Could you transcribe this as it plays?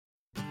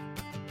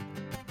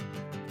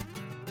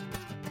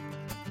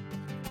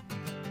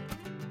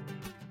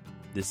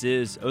This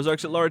is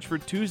Ozarks at Large for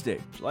Tuesday,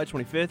 July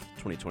 25th,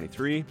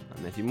 2023.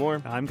 I'm Matthew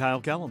Moore. I'm Kyle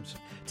Kellums.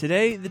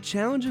 Today, the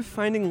challenge of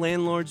finding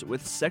landlords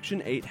with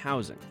Section 8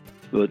 housing.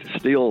 But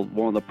still,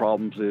 one of the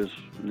problems is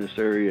in this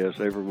area,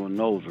 as everyone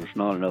knows, there's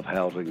not enough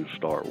housing to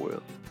start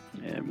with.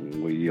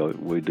 And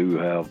we do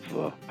have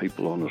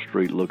people on the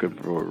street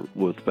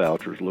with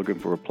vouchers, looking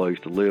for a place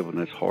to live, and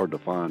it's hard to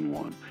find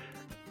one.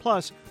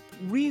 Plus,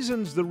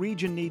 reasons the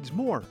region needs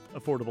more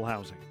affordable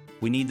housing.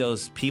 We need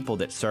those people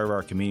that serve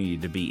our community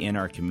to be in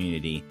our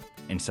community,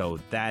 and so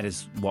that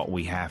is what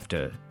we have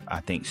to, I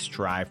think,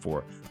 strive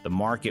for. The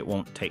market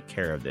won't take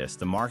care of this.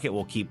 The market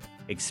will keep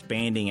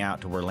expanding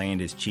out to where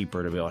land is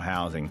cheaper to build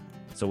housing,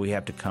 so we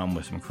have to come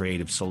with some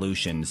creative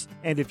solutions.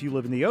 And if you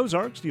live in the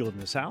Ozarks, do you live in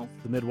the South,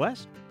 the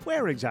Midwest?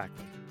 Where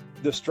exactly?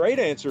 The straight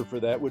answer for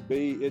that would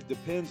be it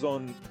depends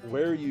on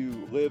where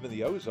you live in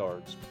the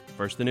Ozarks.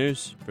 First, the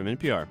news from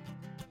NPR.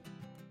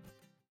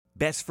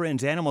 Best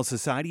Friends Animal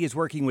Society is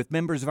working with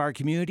members of our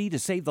community to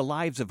save the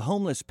lives of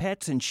homeless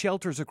pets in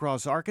shelters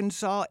across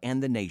Arkansas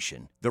and the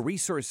nation. The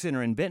Resource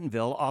Center in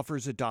Bentonville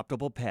offers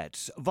adoptable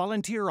pets,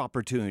 volunteer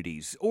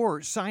opportunities,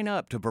 or sign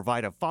up to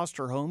provide a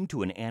foster home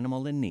to an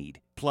animal in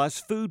need. Plus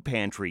food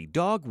pantry,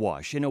 dog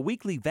wash, and a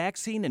weekly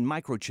vaccine and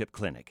microchip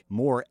clinic.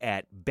 More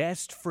at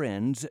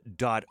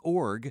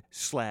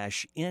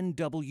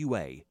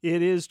bestfriends.org/NWA.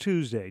 It is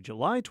Tuesday,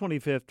 July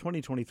 25th,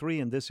 2023,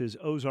 and this is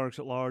Ozarks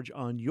at Large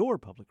on your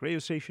public radio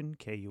station,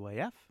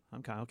 KUAF.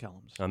 I'm Kyle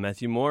Kellums. I'm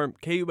Matthew Moore.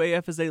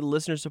 KUAF is a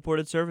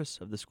listener-supported service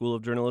of the School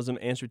of Journalism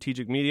and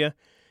Strategic Media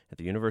at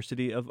the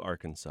University of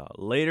Arkansas.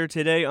 Later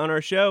today on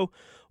our show,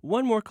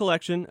 one more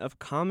collection of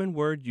common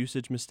word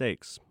usage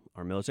mistakes.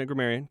 Our militant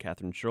grammarian,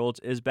 Catherine Schultz,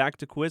 is back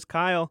to quiz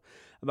Kyle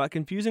about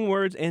confusing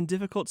words and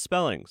difficult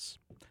spellings.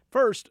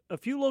 First, a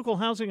few local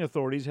housing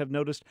authorities have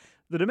noticed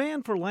the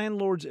demand for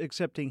landlords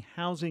accepting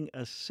housing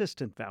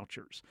assistant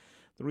vouchers.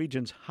 The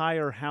region's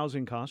higher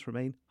housing costs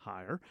remain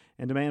higher,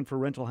 and demand for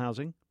rental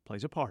housing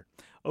plays a part.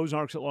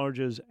 Ozarks at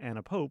Large's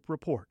Anna Pope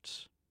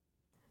reports.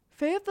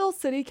 Fayetteville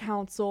City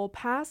Council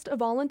passed a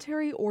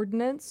voluntary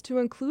ordinance to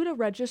include a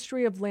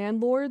registry of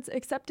landlords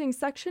accepting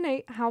Section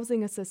 8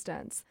 housing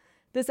assistance.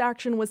 This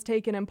action was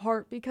taken in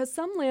part because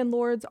some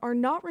landlords are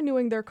not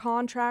renewing their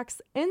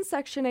contracts in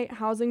Section 8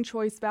 Housing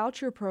Choice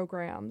voucher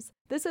programs.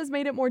 This has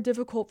made it more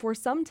difficult for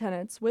some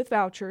tenants with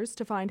vouchers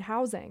to find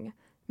housing.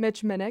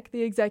 Mitch Minnick,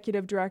 the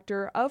executive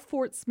director of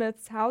Fort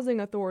Smith's Housing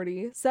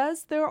Authority,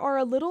 says there are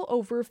a little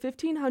over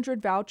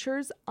 1,500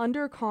 vouchers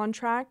under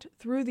contract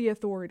through the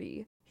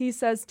authority. He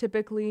says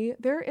typically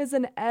there is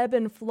an ebb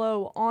and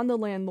flow on the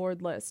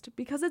landlord list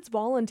because it's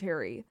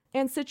voluntary,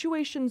 and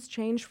situations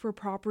change for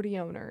property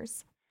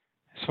owners.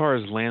 As far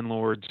as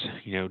landlords,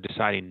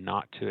 deciding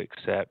not to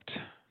accept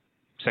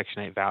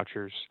Section 8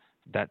 vouchers,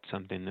 that's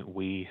something that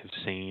we have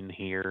seen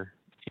here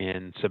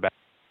in Sebastian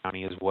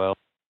County as well.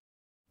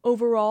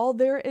 Overall,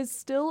 there is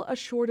still a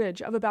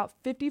shortage of about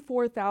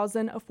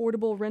 54,000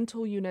 affordable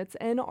rental units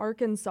in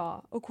Arkansas,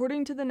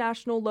 according to the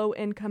National Low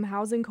Income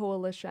Housing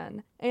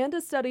Coalition. And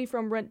a study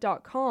from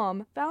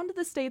Rent.com found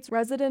the state's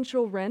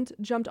residential rent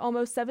jumped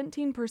almost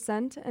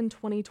 17% in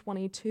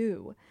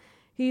 2022.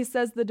 He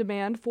says the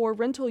demand for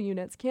rental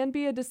units can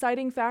be a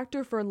deciding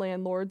factor for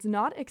landlords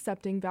not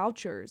accepting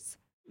vouchers.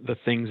 The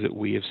things that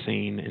we have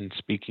seen in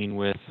speaking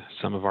with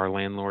some of our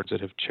landlords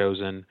that have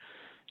chosen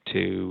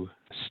to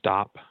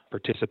stop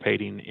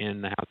participating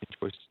in the Housing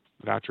Choice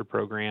Voucher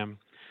Program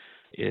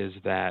is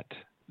that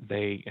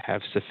they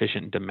have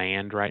sufficient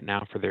demand right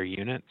now for their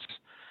units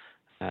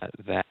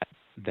that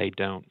they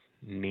don't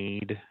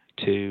need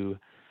to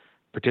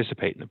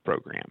participate in the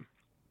program.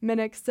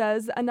 Minnick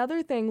says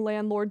another thing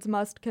landlords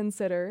must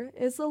consider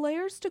is the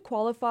layers to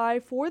qualify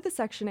for the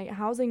Section 8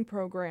 housing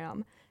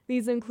program.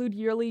 These include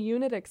yearly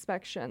unit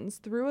inspections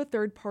through a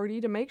third party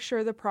to make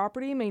sure the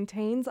property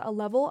maintains a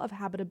level of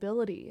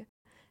habitability.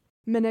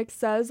 Minnick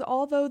says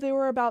although there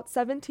were about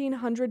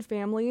 1,700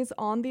 families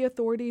on the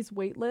authority's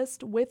wait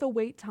list with a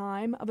wait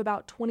time of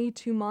about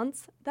 22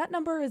 months, that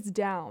number is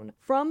down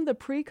from the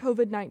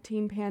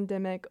pre-COVID-19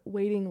 pandemic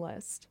waiting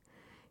list.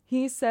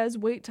 He says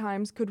wait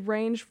times could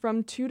range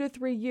from 2 to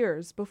 3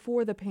 years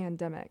before the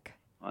pandemic.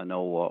 I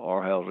know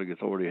our housing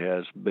authority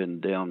has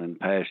been down in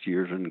past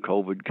years, and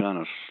COVID kind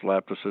of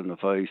slapped us in the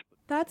face.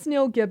 That's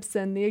Neil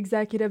Gibson, the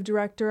executive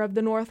director of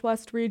the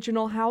Northwest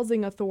Regional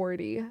Housing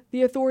Authority.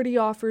 The authority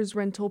offers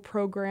rental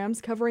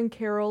programs covering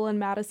Carroll and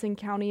Madison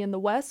County in the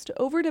west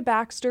over to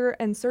Baxter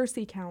and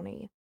Searcy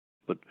County.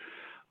 But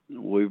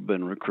we've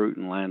been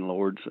recruiting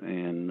landlords,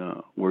 and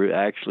we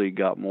actually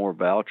got more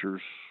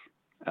vouchers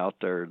out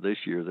there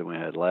this year than we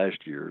had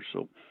last year.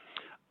 So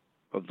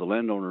of the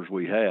landowners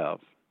we have,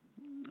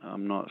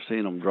 I'm not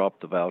seeing them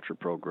drop the voucher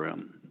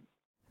program.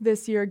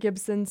 This year,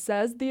 Gibson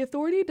says the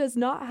authority does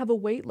not have a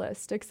wait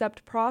list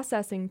except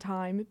processing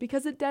time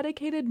because it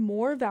dedicated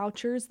more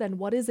vouchers than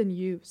what is in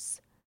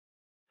use.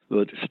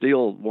 But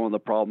still, one of the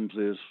problems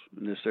is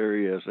in this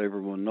area, as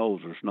everyone knows,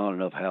 there's not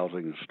enough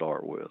housing to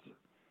start with.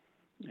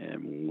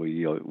 And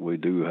we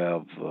do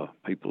have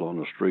people on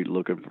the street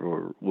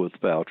with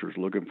vouchers,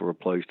 looking for a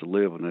place to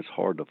live, and it's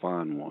hard to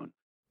find one.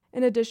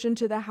 In addition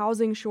to the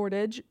housing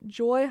shortage,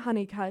 Joy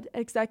Honeycutt,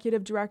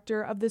 executive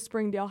director of the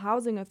Springdale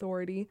Housing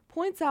Authority,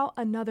 points out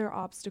another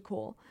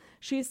obstacle.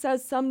 She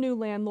says some new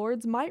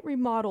landlords might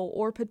remodel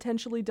or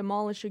potentially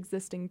demolish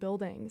existing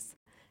buildings.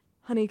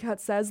 Honeycutt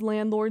says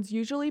landlords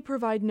usually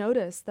provide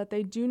notice that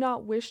they do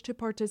not wish to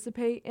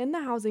participate in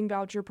the housing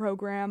voucher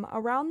program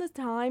around the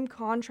time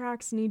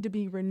contracts need to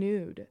be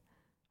renewed.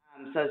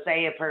 So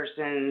say a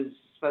person's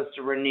supposed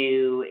to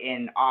renew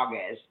in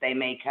August, they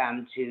may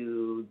come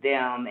to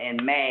them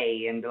in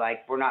May and be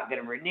like, we're not going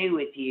to renew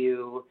with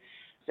you,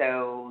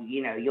 so,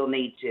 you'll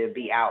need to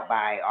be out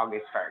by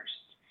August 1st.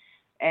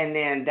 And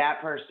then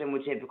that person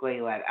would typically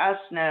let us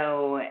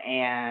know,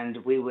 and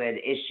we would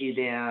issue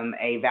them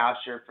a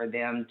voucher for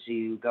them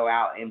to go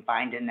out and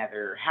find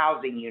another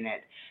housing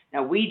unit.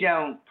 Now, we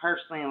don't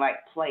personally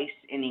place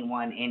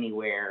anyone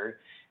anywhere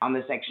on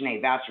the Section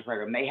 8 voucher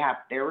program.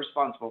 They're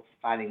responsible for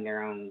finding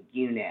their own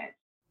unit.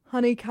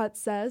 Honeycutt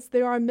says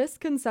there are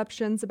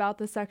misconceptions about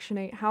the Section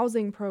 8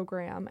 housing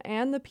program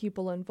and the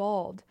people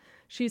involved.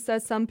 She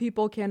says some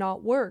people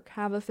cannot work,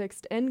 have a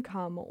fixed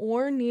income,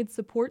 or need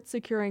support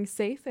securing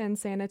safe and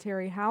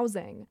sanitary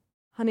housing.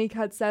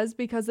 Honeycutt says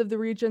because of the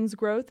region's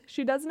growth,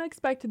 she doesn't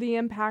expect the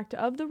impact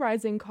of the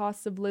rising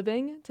costs of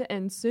living to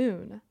end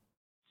soon.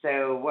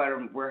 So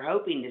what we're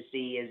hoping to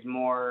see is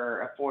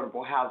more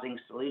affordable housing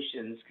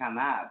solutions come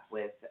up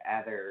with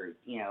other,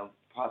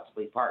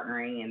 possibly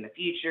partnering in the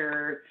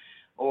future,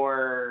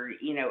 or,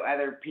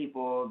 other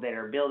people that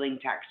are building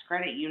tax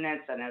credit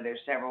units. I know there's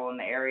several in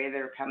the area that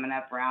are coming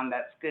up around.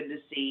 That's good to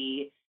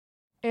see.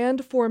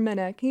 And for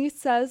Minnick, he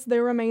says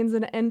there remains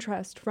an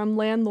interest from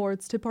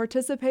landlords to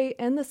participate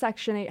in the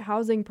Section 8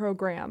 housing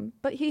program,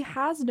 but he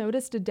has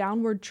noticed a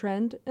downward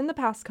trend in the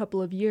past couple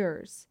of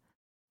years.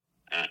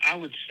 I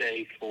would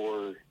say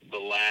for the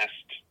last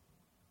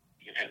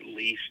at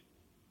least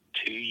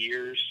 2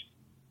 years,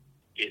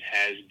 it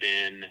has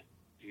been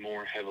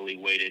more heavily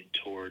weighted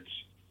towards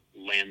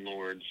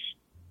landlords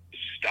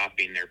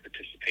stopping their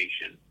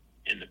participation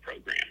in the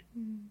program.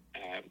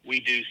 We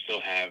do still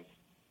have,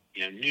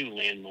 new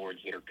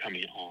landlords that are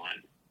coming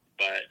on,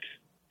 but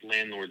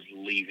landlords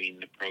leaving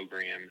the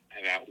program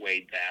have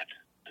outweighed that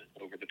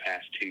over the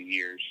past 2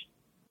 years.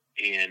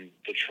 And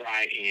to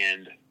try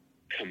and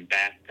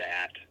combat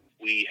that,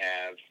 we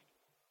have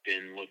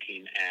been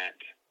looking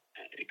at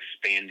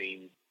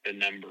expanding the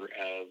number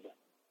of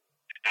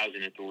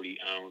housing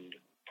authority-owned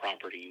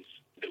properties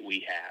that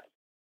we have.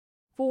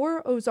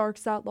 For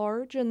Ozarks at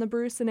Large in the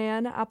Bruce and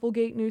Ann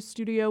Applegate News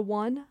Studio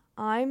 1,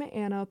 I'm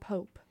Anna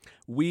Pope.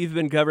 We've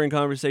been covering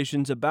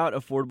conversations about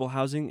affordable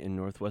housing in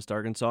Northwest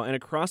Arkansas and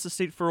across the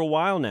state for a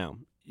while now.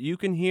 You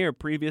can hear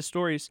previous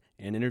stories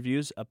and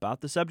interviews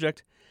about the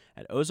subject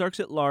at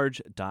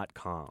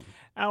ozarksatlarge.com.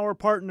 Our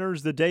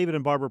partners, the David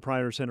and Barbara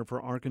Pryor Center for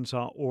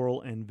Arkansas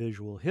Oral and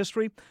Visual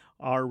History,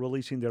 are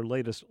releasing their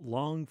latest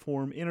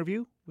long-form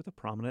interview with a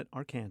prominent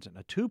Arkansan.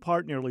 A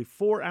two-part, nearly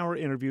 4-hour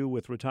interview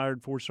with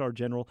retired 4-star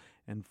general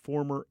and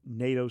former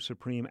NATO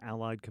Supreme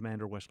Allied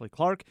Commander Wesley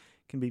Clark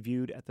can be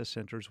viewed at the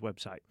center's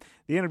website.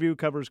 The interview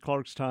covers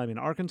Clark's time in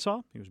Arkansas,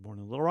 he was born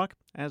in Little Rock,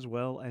 as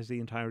well as the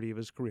entirety of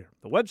his career.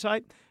 The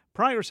website,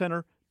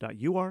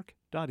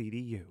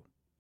 pryorcenter.uark.edu.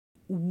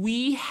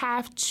 We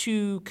have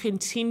to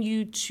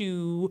continue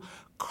to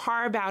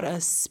carve out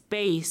a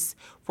space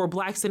for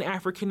Blacks and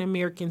African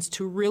Americans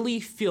to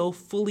really feel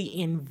fully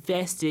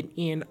invested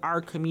in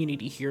our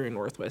community here in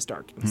Northwest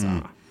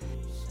Arkansas.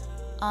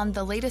 On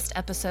the latest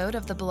episode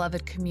of The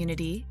Beloved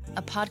Community,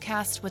 a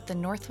podcast with the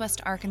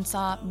Northwest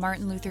Arkansas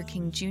Martin Luther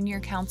King Jr.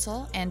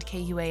 Council and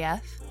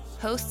KUAF,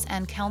 hosts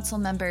and council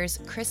members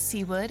Chris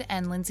Seawood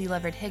and Lindsay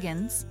Leverett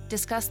Higgins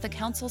discuss the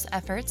council's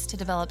efforts to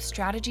develop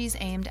strategies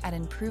aimed at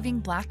improving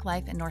Black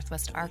life in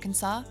Northwest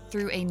Arkansas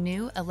through a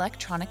new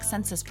electronic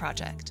census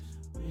project.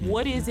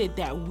 What is it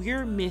that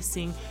we're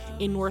missing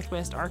in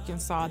Northwest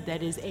Arkansas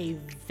that is a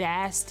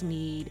vast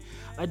need,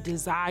 a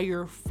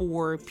desire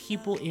for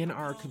people in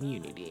our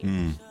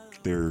community?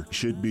 There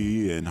should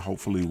be and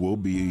hopefully will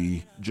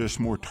be just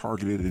more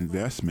targeted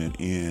investment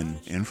in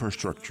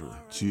infrastructure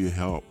to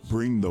help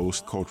bring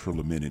those cultural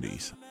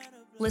amenities.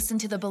 Listen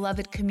to The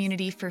Beloved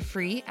Community for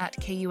free at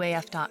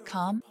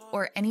KUAF.com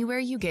or anywhere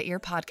you get your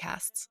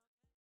podcasts.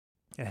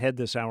 Ahead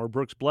this hour,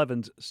 Brooks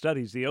Blevins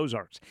studies the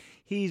Ozarks.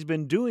 He's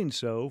been doing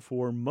so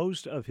for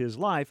most of his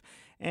life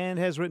and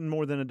has written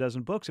more than a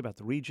dozen books about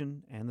the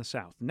region and the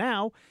South.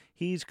 Now,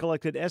 he's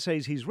collected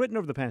essays he's written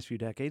over the past few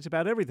decades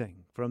about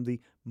everything from the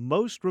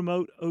most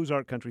remote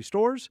Ozark country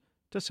stores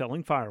to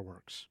selling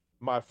fireworks.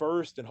 My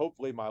first and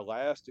hopefully my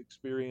last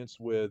experience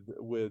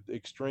with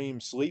extreme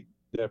sleep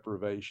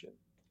deprivation.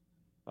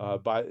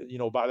 By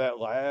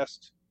July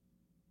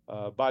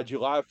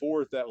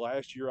 4th that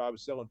last year I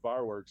was selling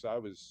fireworks, I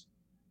was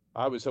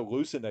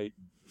hallucinating,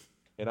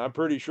 and I'm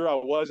pretty sure I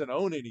wasn't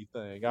on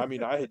anything. I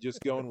mean, I had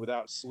just gone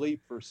without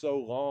sleep for so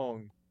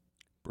long.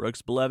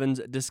 Brooks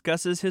Blevins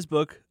discusses his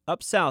book,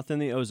 Up South in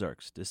the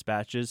Ozarks,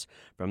 Dispatches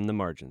from the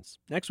Margins.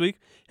 Next week,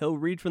 he'll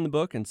read from the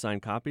book and sign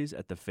copies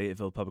at the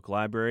Fayetteville Public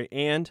Library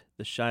and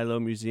the Shiloh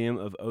Museum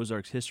of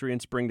Ozarks History in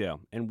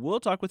Springdale. And we'll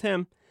talk with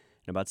him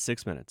in about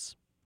 6 minutes.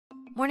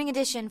 Morning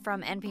Edition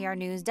from NPR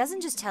News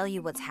doesn't just tell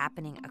you what's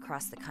happening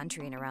across the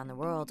country and around the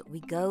world. We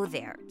go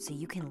there so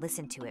you can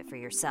listen to it for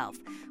yourself,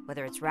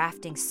 whether it's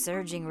rafting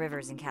surging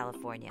rivers in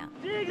California.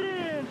 Dig it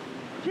in!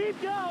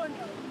 Keep going!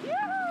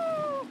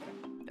 Yoo-hoo!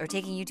 Or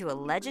taking you to a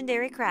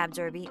legendary crab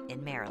derby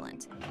in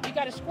Maryland. You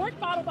got a squirt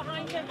bottle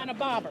behind you and a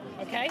bobber,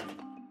 okay?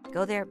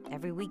 Go there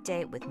every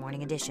weekday with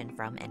Morning Edition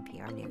from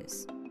NPR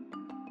News.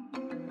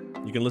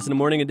 You can listen to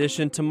Morning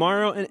Edition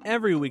tomorrow and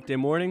every weekday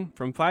morning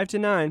from 5 to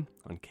 9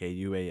 on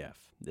KUAF.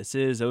 This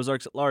is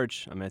Ozarks at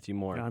Large. I'm Matthew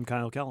Moore. I'm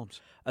Kyle Kellums.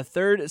 A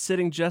third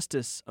sitting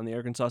justice on the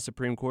Arkansas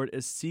Supreme Court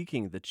is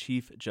seeking the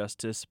Chief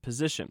Justice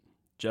position.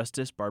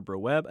 Justice Barbara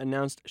Webb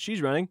announced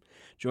she's running,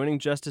 joining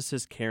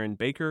Justices Karen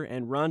Baker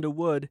and Rhonda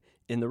Wood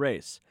in the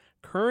race.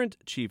 Current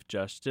Chief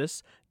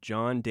Justice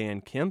John Dan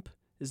Kemp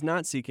is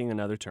not seeking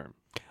another term.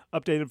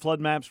 Updated flood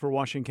maps for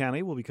Washington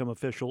County will become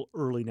official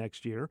early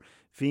next year.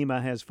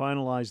 FEMA has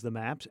finalized the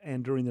maps,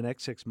 and during the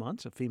next 6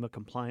 months, a FEMA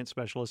compliance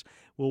specialist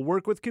will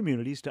work with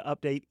communities to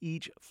update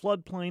each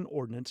floodplain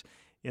ordinance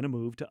in a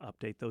move to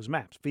update those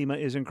maps.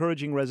 FEMA is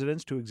encouraging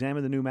residents to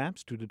examine the new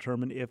maps to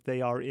determine if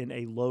they are in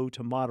a low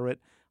to moderate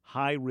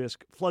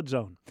high-risk flood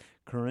zone.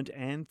 Current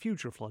and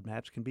future flood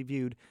maps can be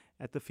viewed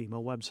at the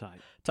FEMA website.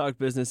 Talk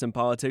Business and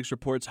Politics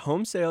reports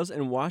home sales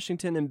in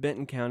Washington and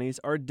Benton counties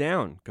are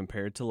down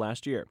compared to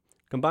last year.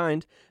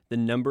 Combined, the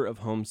number of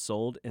homes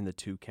sold in the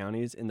two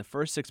counties in the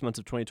first 6 months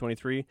of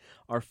 2023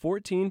 are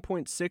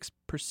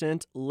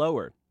 14.6%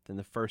 lower than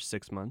the first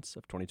 6 months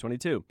of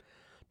 2022.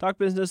 Talk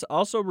Business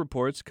also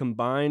reports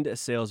combined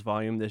sales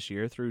volume this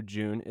year through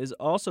June is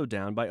also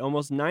down by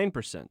almost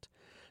 9%.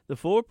 The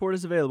full report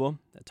is available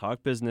at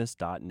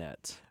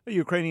talkbusiness.net. A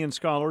Ukrainian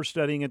scholar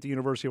studying at the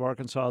University of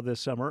Arkansas this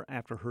summer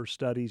after her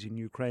studies in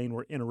Ukraine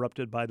were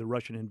interrupted by the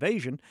Russian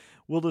invasion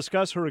will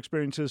discuss her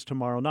experiences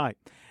tomorrow night.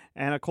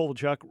 Anna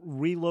Kovalchuk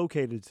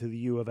relocated to the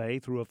U of A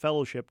through a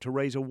fellowship to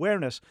raise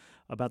awareness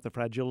about the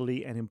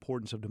fragility and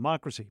importance of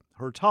democracy.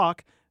 Her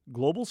talk,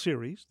 Global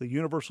Series, The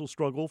Universal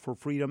Struggle for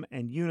Freedom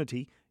and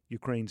Unity,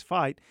 Ukraine's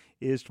Fight,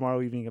 is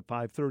tomorrow evening at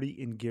 5:30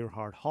 in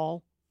Gerhardt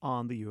Hall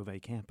on the U of A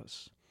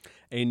campus.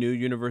 A new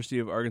University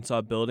of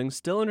Arkansas building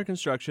still under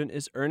construction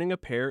is earning a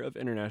pair of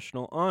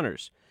international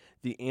honors.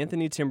 The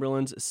Anthony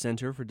Timberlands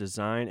Center for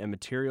Design and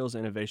Materials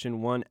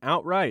Innovation won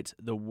outright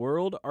the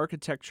World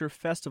Architecture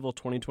Festival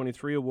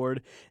 2023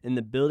 award in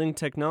the Building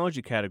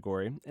Technology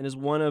category and is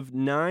one of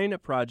 9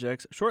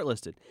 projects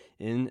shortlisted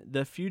in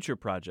the Future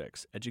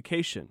Projects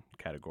Education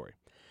category.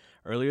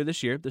 Earlier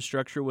this year, the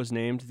structure was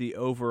named the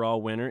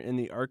overall winner in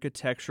the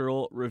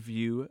Architectural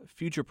Review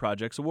Future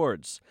Projects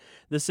Awards.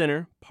 The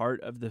center,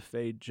 part of the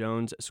Faye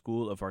Jones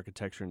School of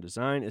Architecture and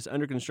Design, is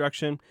under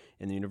construction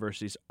in the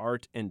university's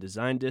Art and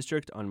Design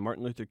District on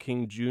Martin Luther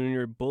King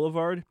Jr.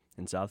 Boulevard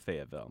in South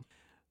Fayetteville.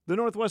 The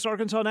Northwest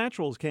Arkansas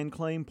Naturals can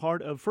claim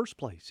part of first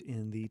place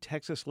in the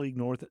Texas League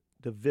North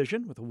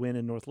Division with a win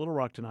in North Little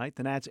Rock tonight.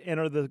 The Nats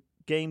enter the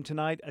game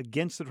tonight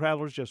against the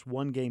Travelers, just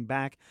one game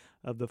back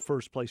of the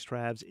first-place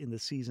Travs in the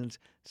season's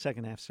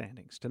second-half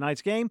standings.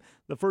 Tonight's game,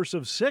 the first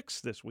of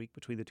 6 this week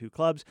between the two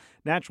clubs.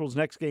 Naturals'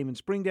 next game in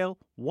Springdale,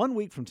 1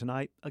 week from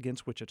tonight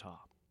against Wichita.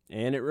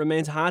 And it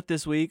remains hot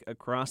this week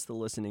across the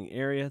listening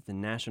area. The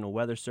National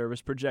Weather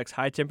Service projects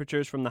high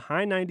temperatures from the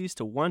high 90s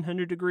to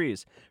 100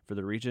 degrees for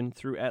the region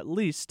through at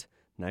least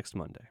next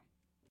Monday.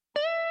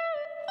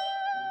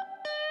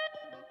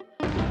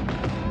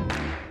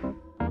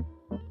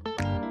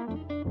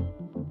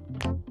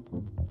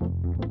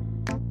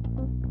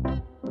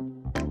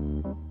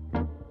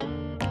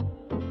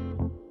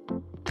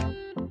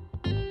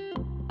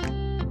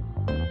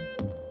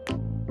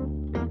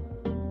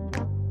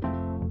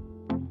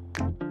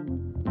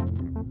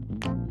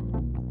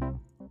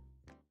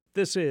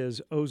 This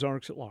is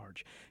Ozarks at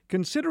Large.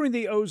 Considering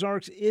the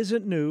Ozarks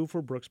isn't new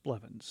for Brooks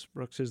Blevins.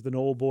 Brooks is the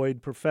Noel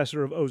Boyd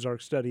Professor of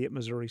Ozark Study at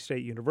Missouri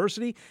State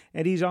University,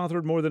 and he's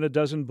authored more than a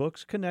dozen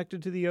books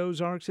connected to the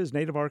Ozarks, his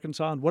native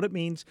Arkansas, and what it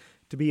means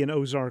to be an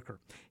Ozarker.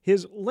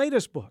 His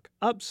latest book,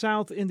 Up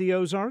South in the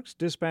Ozarks,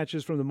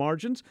 Dispatches from the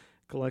Margins,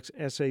 collects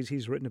essays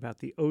he's written about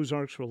the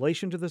Ozarks'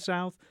 relation to the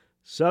South,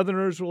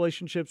 Southerners'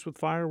 relationships with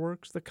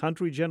fireworks, the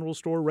country general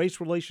store,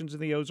 race relations in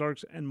the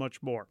Ozarks, and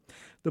much more.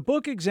 The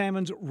book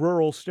examines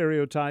rural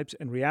stereotypes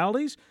and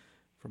realities,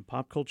 from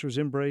pop culture's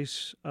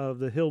embrace of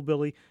the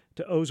hillbilly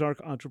to Ozark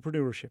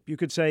entrepreneurship. You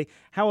could say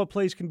how a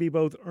place can be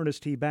both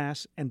Ernest T.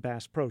 Bass and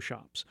Bass Pro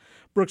Shops.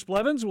 Brooks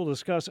Blevins will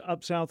discuss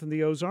Up South in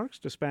the Ozarks,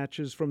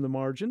 Dispatches from the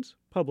Margins,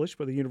 published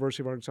by the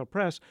University of Arkansas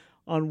Press,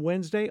 on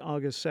Wednesday,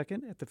 August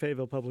 2nd at the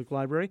Fayetteville Public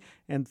Library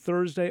and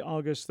Thursday,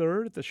 August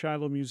 3rd at the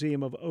Shiloh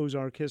Museum of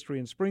Ozark History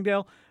in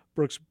Springdale.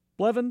 Brooks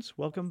Blevins,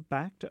 welcome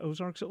back to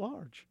Ozarks at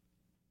Large.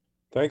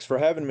 Thanks for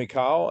having me,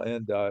 Kyle.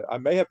 And I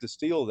may have to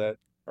steal that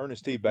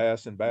Ernest T.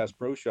 Bass and Bass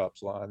Pro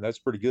Shops line. That's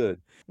pretty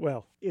good.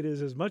 Well, it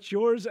is as much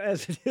yours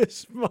as it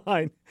is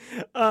mine.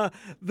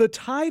 The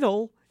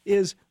title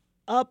is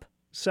Up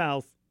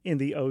South in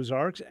the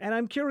Ozarks, and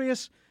I'm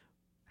curious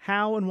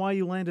how and why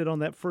you landed on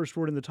that first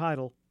word in the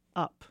title,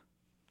 up.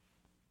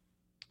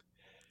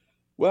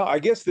 Well, I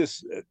guess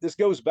this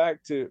goes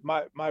back to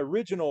my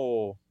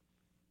original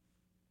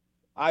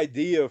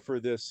idea for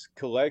this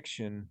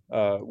collection.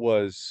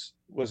 Was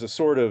a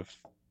sort of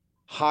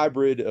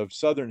hybrid of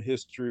Southern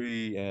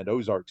history and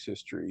Ozarks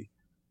history.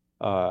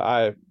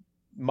 I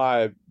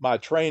my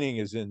training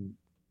is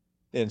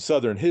in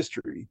Southern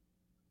history.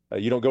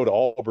 You don't go to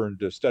Auburn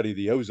to study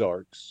the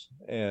Ozarks,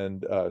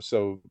 and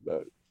so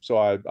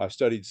I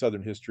studied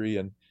Southern history,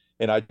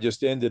 and I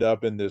just ended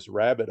up in this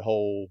rabbit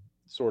hole,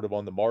 sort of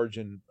on the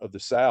margin of the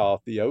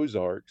South, the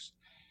Ozarks,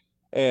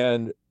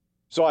 and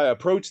so I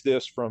approached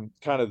this from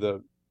kind of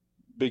the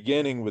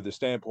beginning with the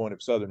standpoint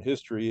of Southern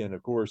history, and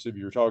of course, if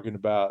you're talking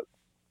about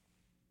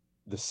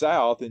the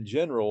South in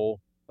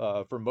general,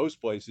 for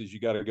most places, you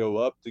got to go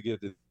up to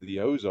get to the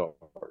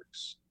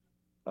Ozarks.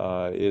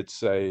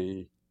 It's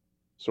a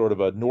sort of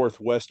a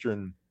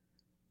northwestern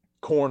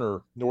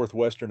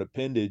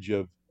appendage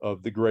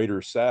of the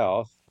greater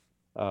South,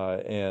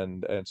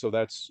 and so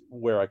that's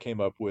where I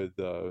came up with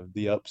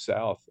the Up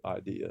South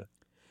idea.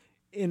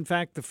 In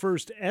fact, the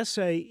first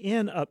essay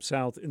in Up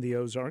South in the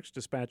Ozarks,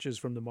 Dispatches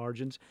from the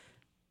Margins,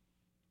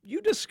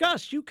 you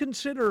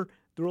consider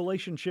the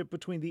relationship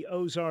between the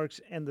Ozarks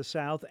and the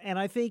South, and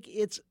I think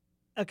it's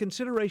a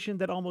consideration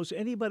that almost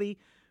anybody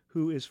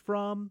who is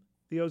from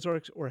the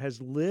Ozarks or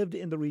has lived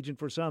in the region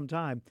for some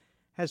time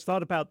has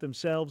thought about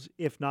themselves,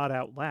 if not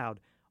out loud.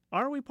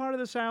 Are we part of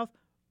the South?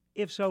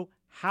 If so,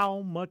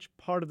 how much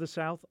part of the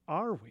South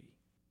are we?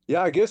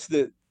 Yeah, I guess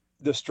that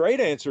the straight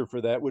answer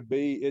for that would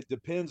be it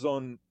depends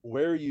on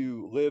where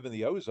you live in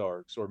the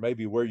Ozarks, or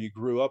maybe where you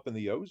grew up in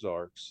the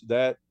Ozarks.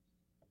 That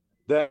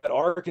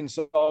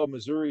Arkansas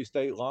Missouri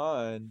state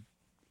line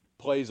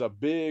plays a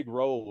big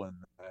role in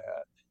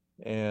that,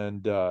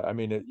 and I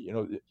mean,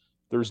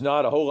 there's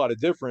not a whole lot of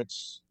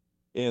difference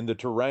in the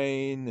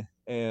terrain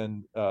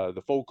and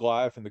the folk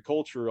life and the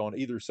culture on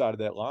either side of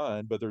that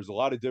line, but there's a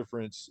lot of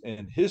difference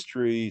in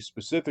history,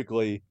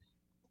 specifically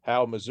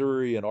how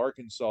Missouri and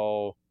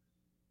Arkansas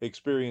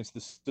experienced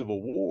the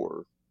Civil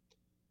War.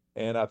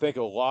 And I think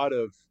a lot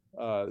of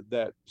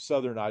that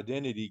Southern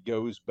identity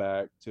goes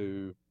back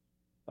to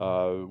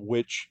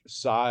which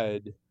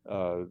side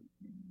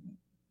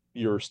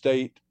your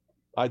state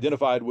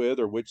identified with,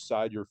 or which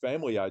side your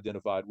family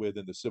identified with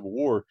in the Civil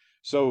War.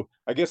 So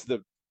I guess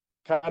the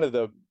kind of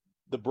the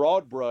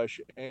broad brush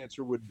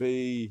answer would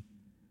be,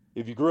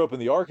 if you grew up in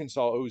the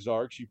Arkansas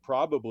Ozarks, you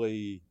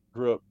probably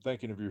grew up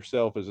thinking of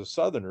yourself as a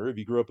Southerner. If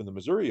you grew up in the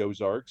Missouri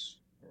Ozarks,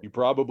 you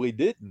probably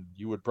didn't.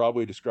 You would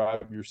probably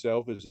describe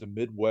yourself as a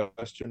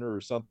Midwesterner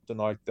or something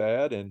like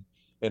that. And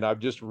I've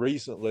just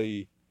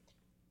recently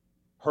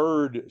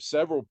heard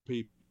several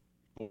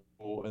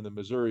people in the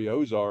Missouri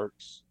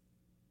Ozarks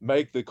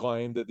make the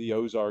claim that the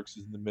Ozarks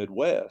is in the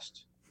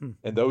Midwest.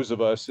 And those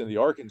of us in the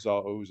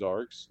Arkansas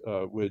Ozarks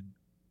would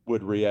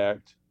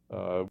react.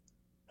 But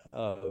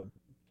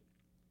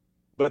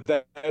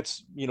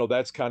that's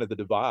kind of the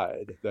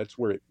divide. That's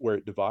where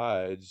it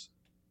divides.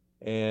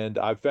 And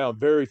I've found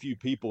very few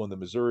people in the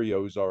Missouri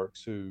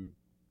Ozarks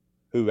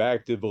who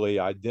actively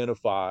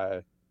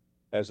identify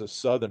as a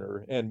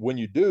Southerner. And when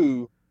you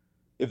do,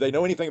 if they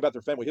know anything about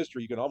their family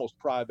history, you can almost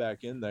pry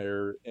back in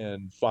there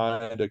and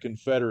find a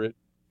Confederate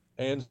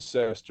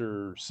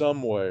ancestor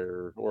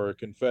somewhere, or a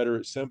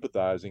Confederate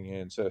sympathizing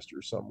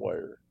ancestor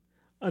somewhere.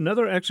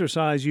 Another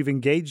exercise you've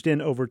engaged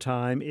in over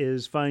time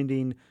is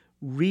finding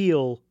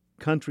real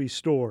country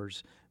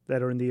stores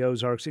that are in the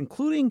Ozarks,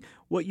 including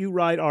what you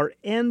write are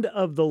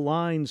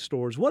end-of-the-line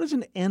stores. What is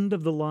an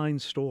end-of-the-line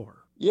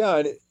store? Yeah,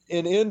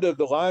 an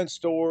end-of-the-line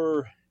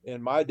store, in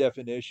my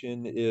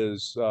definition,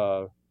 is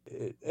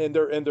and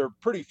they're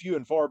pretty few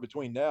and far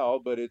between now,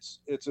 but it's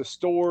a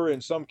store in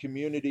some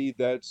community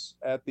that's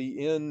at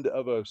the end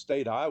of a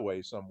state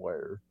highway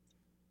somewhere,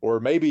 or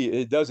maybe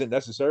it doesn't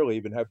necessarily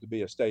even have to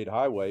be a state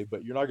highway,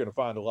 but you're not going to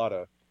find a lot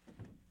of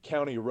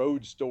county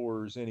road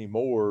stores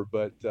anymore.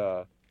 But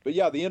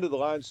yeah, the end of the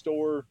line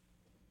store,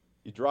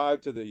 you drive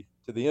to the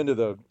end of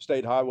the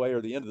state highway,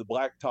 or the end of the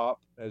blacktop,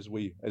 as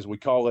we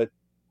call it,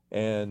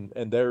 and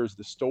there's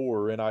the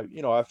store. And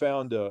I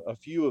found a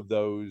few of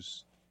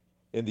those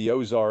in the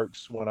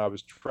Ozarks when I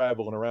was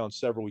traveling around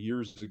several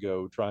years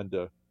ago, trying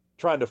to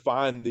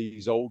find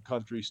these old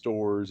country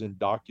stores and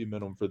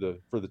document them for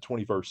the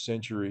 21st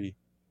century.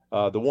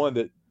 The one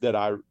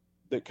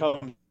that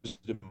comes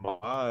to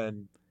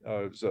mind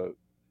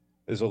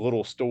is a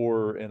little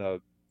store in a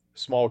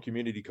small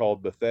community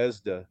called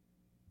Bethesda,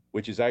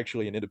 which is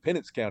actually in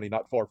Independence County,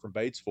 not far from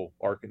Batesville,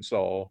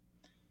 Arkansas.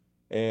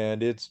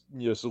 And it's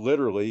just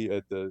literally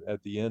at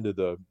the end of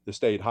the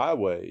state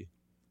highway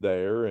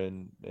there,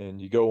 and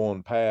you go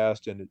on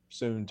past, and it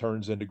soon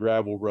turns into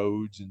gravel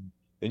roads,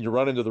 and you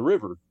run into the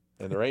river,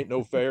 and there ain't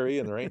no ferry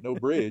and there ain't no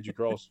bridge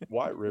across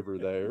White River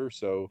there.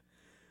 So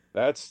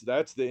that's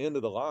the end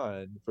of the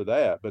line for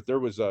that. But there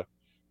was a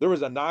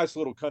nice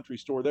little country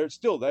store there. It's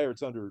still there.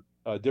 It's under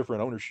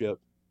different ownership.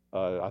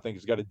 I think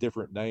it's got a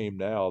different name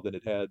now than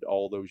it had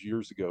all those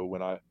years ago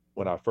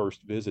when I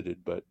first visited.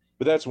 But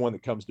that's one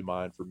that comes to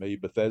mind for me.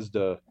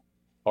 Bethesda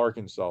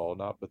Arkansas,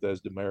 not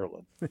Bethesda,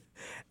 Maryland.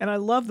 And I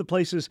love the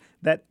places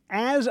that,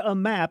 as a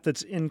map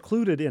that's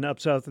included in Up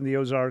South in the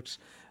Ozarks,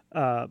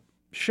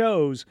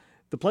 shows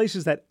the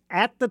places that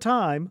at the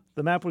time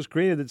the map was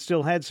created that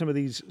still had some of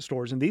these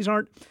stores. And these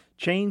aren't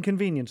chain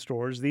convenience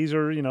stores. These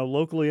are,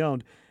 locally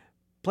owned.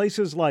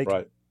 Places like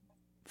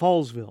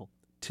Fallsville,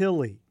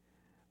 Tilly,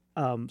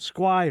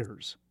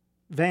 Squires,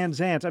 Van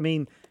Zant. I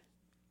mean,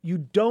 you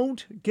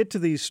don't get to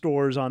these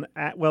stores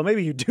well,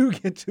 maybe you do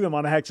get to them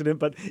on accident,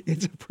 but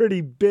it's a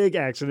pretty big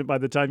accident by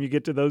the time you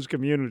get to those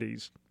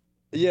communities.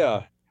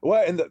 Yeah.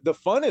 Well, and the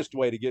funnest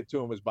way to get to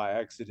them is by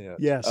accident.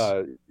 Yes.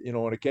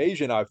 On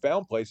occasion, I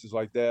found places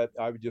like that.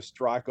 I would just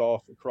strike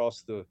off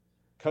across the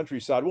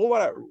countryside.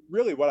 Well,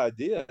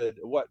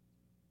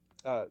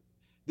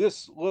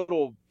 this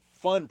little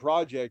fun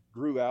project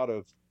grew out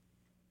of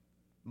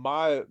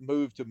my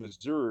move to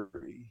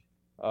Missouri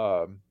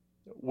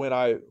when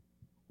I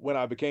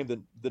became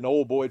the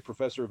Noel Boyd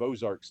Professor of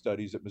Ozark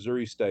Studies at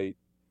Missouri State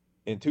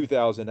in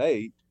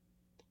 2008.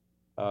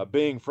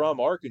 Being from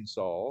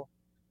Arkansas,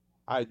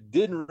 I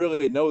didn't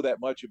really know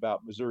that much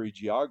about Missouri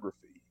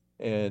geography,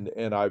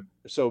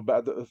 so by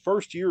the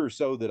first year or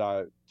so that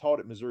I taught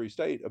at Missouri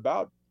State,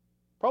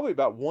 probably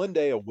about one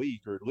day a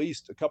week, or at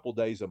least a couple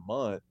days a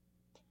month,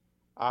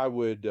 I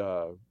would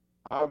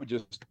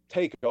just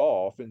take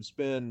off and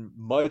spend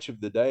much of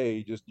the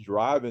day just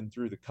driving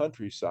through the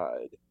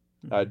countryside.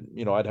 I'd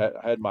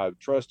had my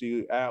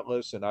trusty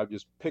atlas, and I'd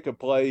just pick a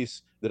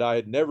place that I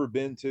had never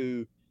been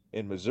to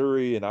in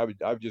Missouri, and I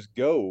would just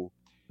go.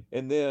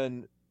 And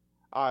then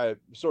I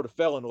sort of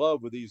fell in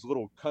love with these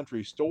little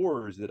country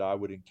stores that I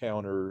would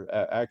encounter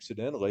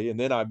accidentally, and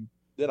then I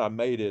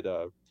made it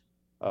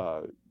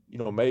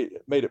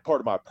made it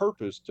part of my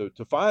purpose to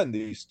find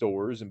these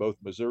stores in both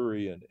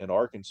Missouri and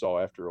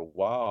Arkansas after a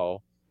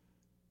while.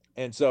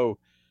 And so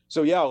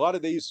yeah, a lot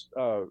of these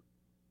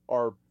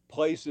are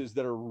places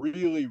that are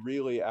really,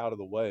 really out of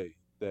the way,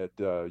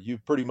 that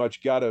you've pretty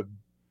much got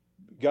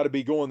to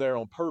be going there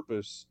on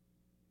purpose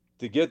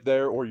to get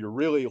there, or you're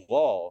really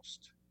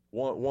lost,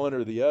 one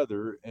or the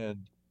other.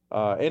 And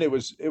it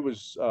was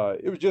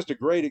just a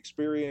great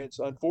experience.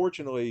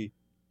 Unfortunately,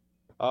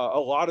 a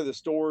lot of the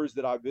stores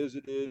that I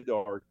visited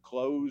are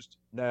closed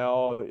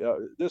now.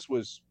 This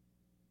was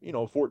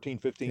 14,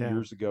 15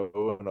 years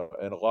ago,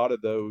 and a lot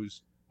of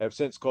those have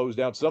since closed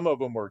down. Some of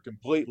them are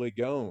completely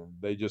gone.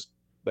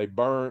 They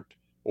burnt,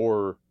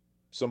 or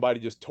somebody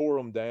just tore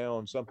them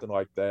down, something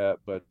like that.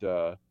 But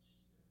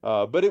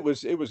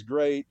it was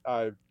great.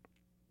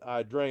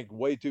 I drank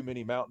way too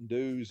many Mountain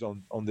Dews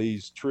on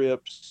these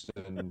trips,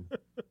 and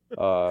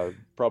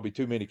probably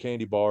too many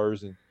candy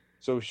bars. And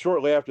so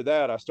shortly after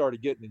that, I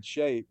started getting in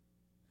shape,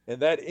 and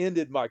that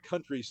ended my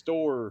country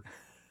store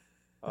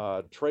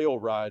trail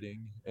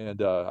riding,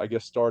 and I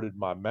guess started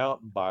my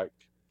mountain bike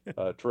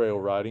trail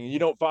riding. And you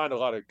don't find a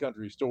lot of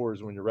country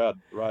stores when you're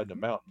riding a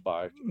mountain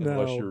bike,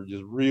 unless you're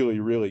just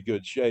really, really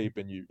good shape,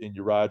 and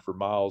you ride for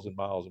miles and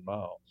miles and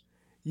miles.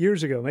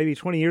 Years ago, maybe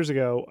 20 years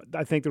ago,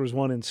 I think there was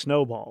one in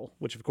Snowball,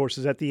 which of course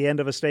is at the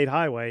end of a state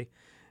highway.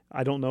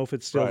 I don't know if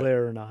it's still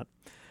there or not.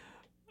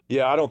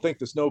 Yeah, I don't think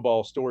the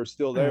Snowball store is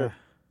still there.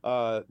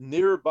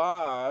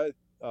 Nearby,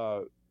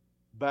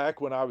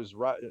 back when I was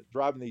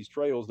driving these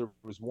trails, there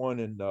was one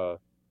in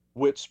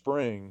Witt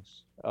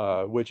Springs,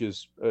 which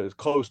is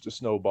close to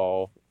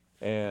Snowball,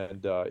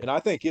 and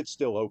I think it's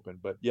still open.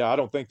 But yeah, I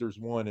don't think there's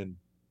one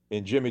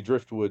in Jimmy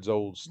Driftwood's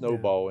old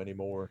Snowball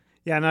anymore.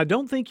 Yeah, and I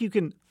don't think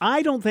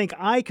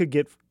I could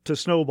get to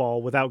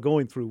Snowball without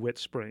going through Witt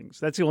Springs.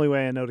 That's the only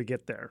way I know to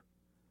get there.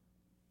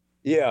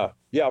 Yeah,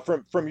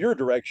 from your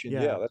direction.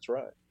 Yeah, that's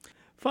right.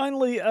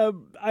 Finally,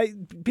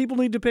 people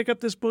need to pick up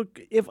this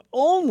book. If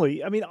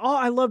only,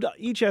 I loved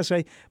each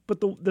essay, but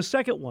the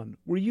second one,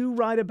 where you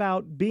write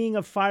about being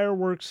a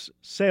fireworks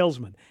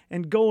salesman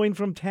and going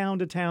from town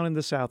to town in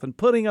the South and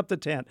putting up the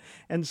tent,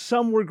 and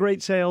some were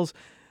great sales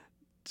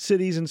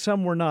cities and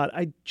some were not.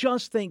 I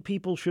just think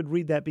people should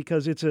read that,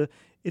 because it's a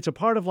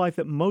part of life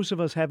that most of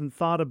us haven't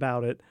thought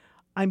about it.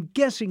 I'm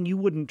guessing you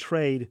wouldn't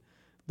trade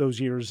those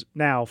years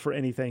now for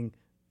anything,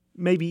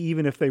 maybe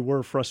even if they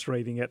were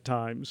frustrating at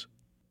times.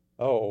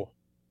 Oh,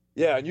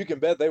 yeah, and you can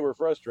bet they were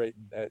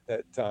frustrating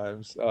at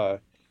times. I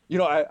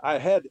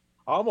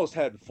almost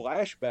had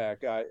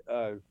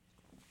flashback.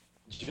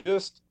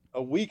 Just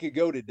a week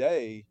ago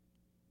today,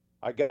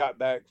 I got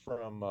back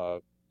from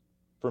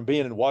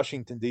being in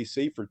Washington,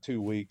 D.C. for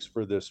 2 weeks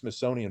for the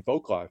Smithsonian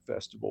Folklife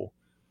Festival,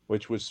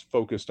 which was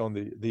focused on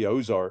the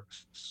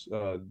Ozarks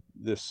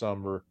this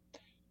summer.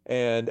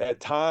 And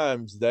at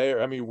times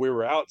there, we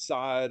were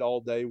outside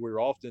all day. We were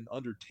often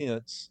under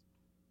tents.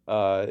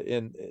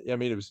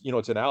 It was,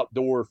 it's an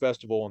outdoor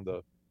festival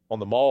on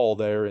the mall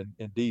there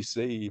in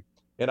DC,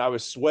 and I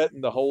was sweating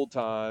the whole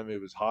time.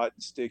 It was hot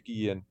and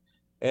sticky, and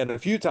a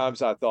few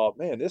times I thought,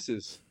 man, this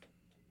is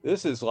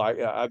like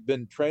I've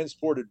been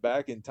transported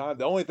back in time.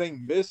 The only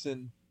thing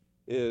missing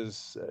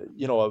is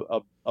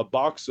a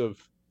box of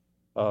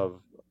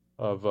bottle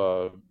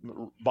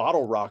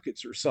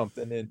rockets or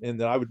something, and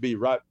then I would be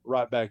right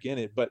back in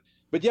it. But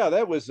yeah,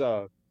 that was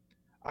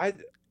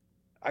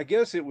I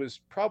guess it was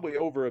probably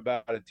over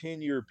about a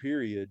 10-year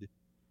period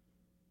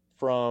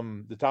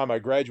from the time I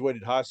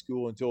graduated high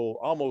school until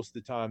almost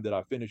the time that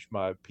I finished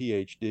my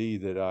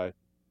PhD that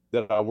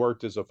I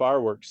worked as a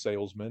fireworks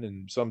salesman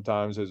and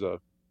sometimes as a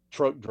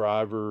truck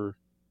driver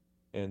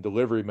and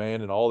delivery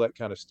man and all that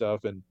kind of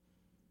stuff. And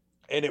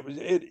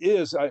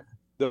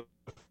the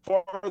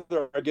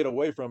farther I get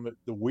away from it,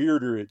 the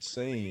weirder it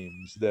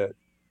seems that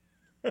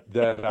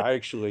I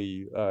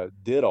actually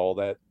did all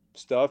that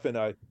stuff.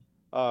 And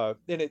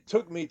it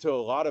took me to a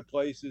lot of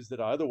places that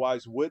I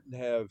otherwise wouldn't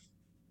have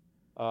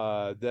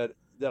that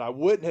I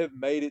wouldn't have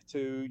made it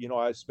to.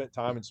 I spent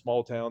time in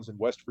small towns in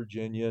West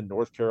Virginia and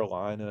North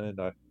Carolina, and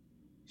I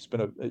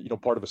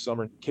spent part of a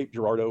summer in Cape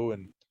Girardeau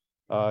and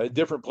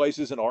different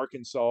places in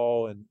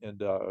Arkansas, and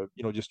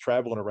just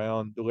traveling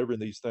around delivering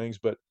these things.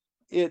 But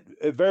it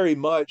very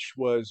much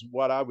was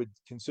what I would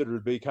consider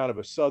to be kind of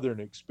a Southern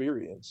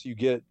experience. You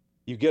get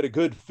a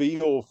good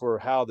feel for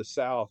how the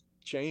South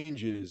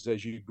changes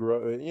as you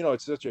grow.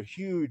 It's such a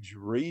huge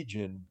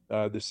region.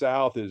 The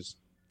South is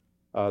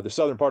the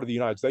southern part of the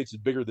United States is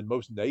bigger than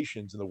most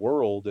nations in the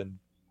world,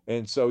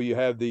 and so you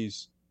have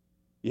these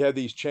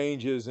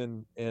changes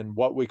in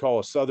what we call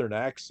a Southern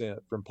accent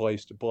from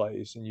place to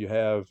place, and you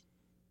have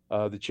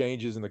the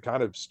changes in the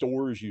kind of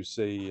stores you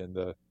see and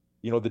the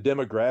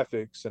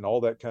demographics and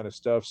all that kind of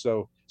stuff.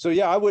 So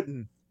yeah, I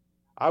wouldn't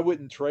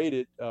trade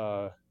it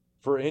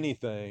for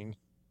anything,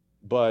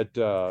 but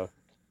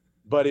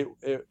it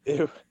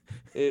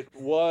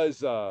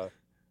was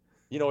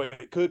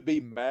it could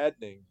be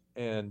maddening,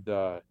 and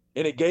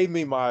it gave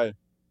me my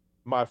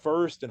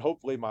first and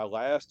hopefully my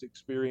last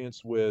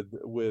experience with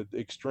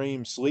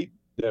extreme sleep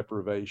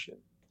deprivation.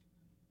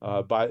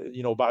 By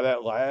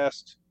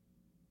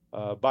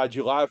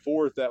July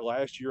 4th that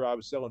last year I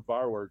was selling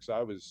fireworks,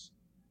 I was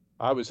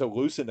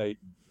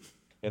hallucinating,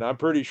 and I'm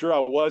pretty sure I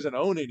wasn't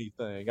on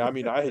anything. I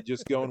mean, I had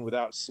just gone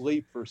without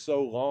sleep for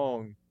so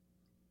long,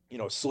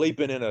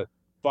 sleeping in a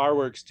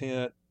fireworks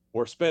tent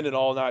or spending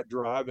all night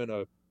driving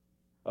a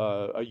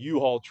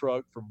U-Haul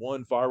truck from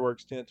one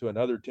fireworks tent to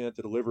another tent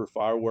to deliver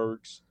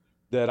fireworks,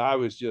 that I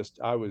was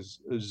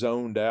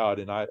zoned out.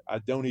 And I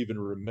don't even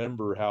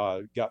remember how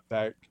I got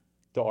back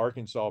to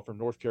Arkansas from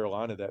North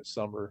Carolina that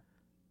summer.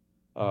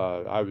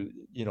 I don't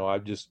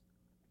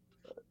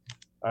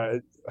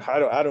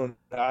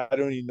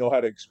even know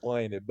how to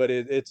explain it, but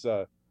it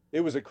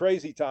was a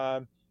crazy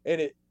time.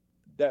 And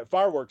that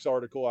fireworks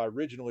article I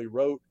originally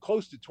wrote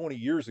close to 20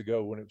 years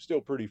ago when it was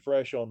still pretty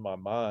fresh on my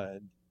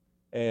mind.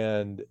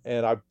 And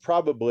I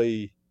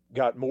probably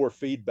got more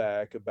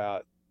feedback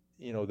about,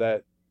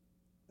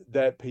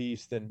 that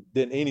piece than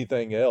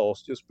anything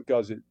else, just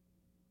because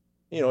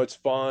it's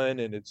fun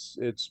and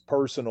it's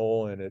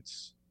personal and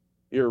it's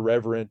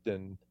irreverent,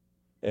 and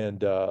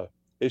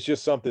it's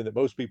just something that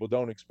most people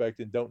don't expect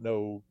and don't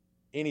know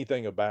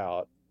anything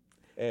about,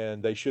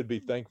 and they should be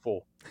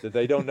thankful that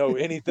they don't know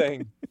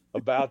anything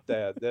about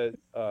that.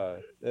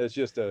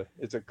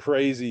 It's a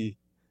crazy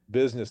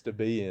business to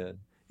be in.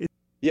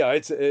 Yeah,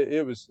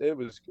 it was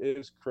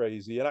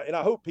crazy, and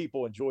I hope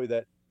people enjoy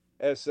that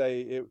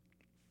essay.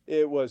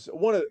 It was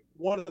one of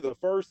the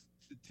first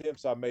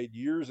attempts I made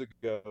years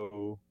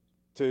ago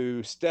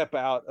to step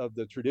out of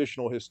the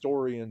traditional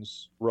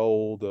historian's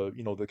role,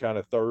 the kind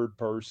of third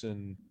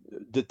person,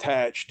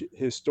 detached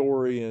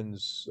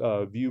historian's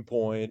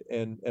viewpoint,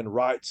 and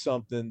write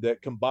something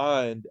that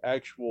combined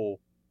actual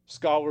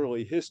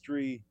scholarly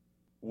history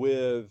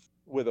with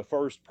a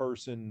first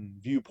person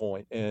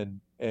viewpoint,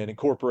 and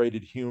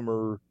incorporated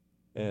humor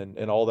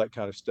and all that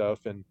kind of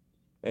stuff.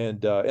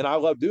 And I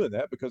love doing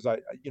that because I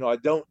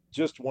don't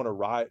just want to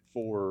write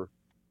for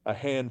a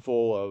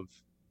handful of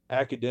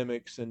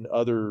academics and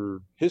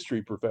other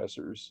history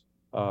professors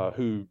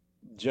who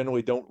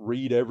generally don't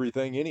read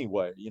everything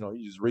anyway. You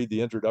just read the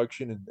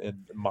introduction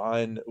and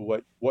mine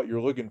what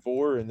you're looking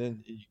for, and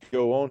then you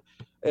go on.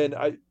 And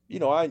I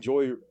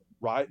enjoy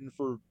writing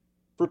for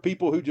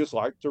people who just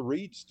like to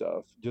read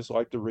stuff, just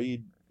like to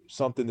read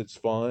something that's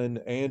fun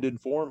and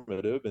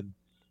informative,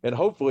 and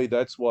hopefully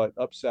that's what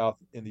Up South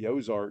in the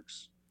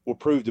Ozarks will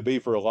prove to be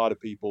for a lot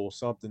of people,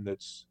 something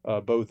that's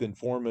both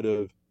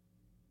informative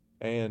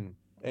and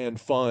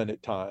fun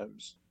at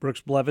times.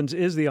 Brooks Blevins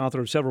is the author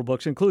of several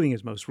books, including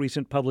his most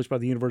recent, published by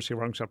the University of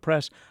Arkansas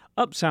Press,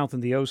 Up South in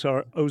the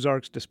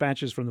Ozarks,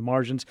 Dispatches from the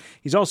Margins.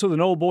 He's also the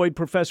Noel Boyd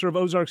Professor of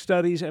Ozark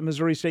Studies at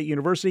Missouri State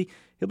University.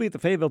 He'll be at the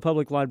Fayetteville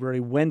Public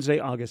Library Wednesday,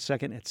 August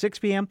 2nd at 6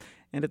 p.m.,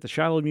 and at the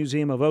Shiloh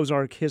Museum of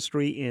Ozark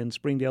History in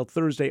Springdale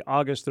Thursday,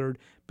 August 3rd,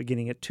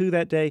 beginning at 2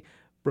 that day.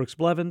 Brooks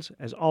Blevins,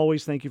 as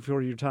always, thank you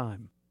for your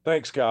time.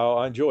 Thanks, Kyle.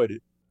 I enjoyed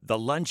it. The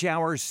Lunch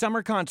Hour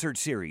Summer Concert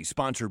Series,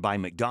 sponsored by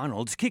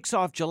McDonald's, kicks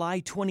off July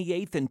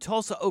 28th in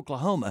Tulsa,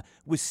 Oklahoma,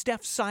 with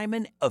Steph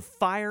Simon of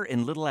Fire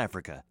in Little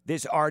Africa.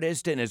 This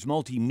artist and his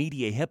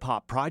multimedia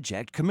hip-hop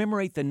project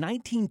commemorate the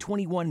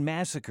 1921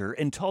 massacre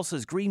in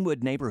Tulsa's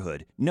Greenwood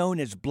neighborhood, known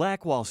as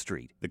Black Wall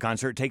Street. The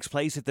concert takes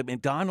place at the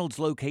McDonald's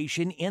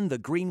location in the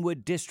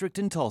Greenwood district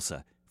in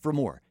Tulsa. For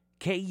more,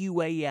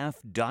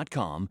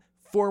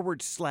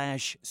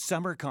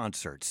 KUAF.com/summer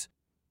concerts.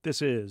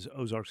 This is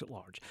Ozarks at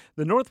Large.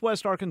 The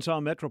Northwest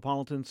Arkansas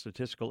Metropolitan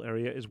Statistical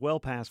Area is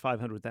well past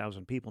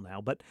 500,000 people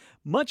now, but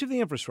much of the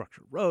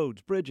infrastructure,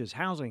 roads, bridges,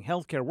 housing,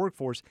 healthcare,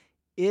 workforce,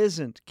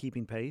 isn't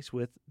keeping pace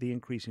with the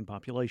increasing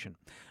population.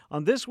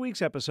 On this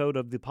week's episode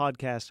of the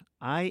podcast,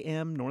 I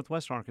Am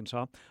Northwest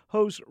Arkansas,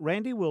 host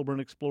Randy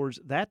Wilburn explores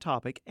that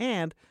topic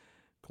and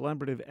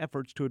collaborative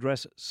efforts to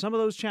address some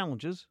of those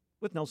challenges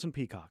with Nelson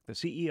Peacock, the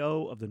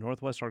CEO of the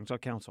Northwest Arkansas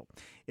Council.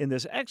 In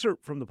this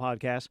excerpt from the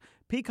podcast,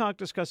 Peacock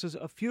discusses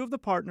a few of the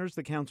partners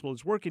the council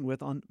is working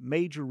with on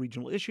major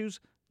regional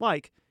issues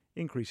like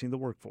increasing the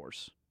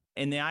workforce.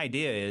 And the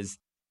idea is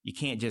you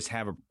can't just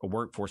have a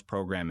workforce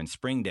program in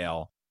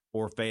Springdale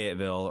or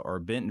Fayetteville or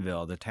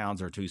Bentonville. The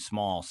towns are too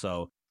small.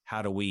 So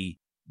how do we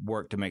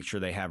work to make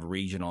sure they have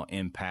regional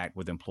impact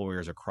with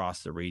employers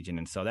across the region?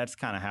 And so that's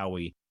kind of how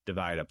we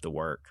divide up the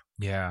work.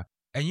 Yeah.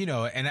 And,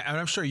 and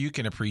I'm sure you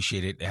can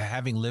appreciate it,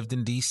 having lived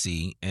in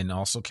D.C. and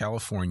also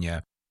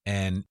California,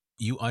 and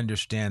you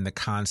understand the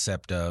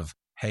concept of,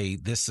 hey,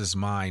 this is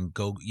mine,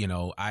 go,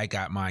 I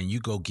got mine, you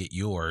go get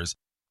yours.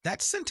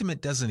 That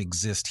sentiment doesn't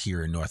exist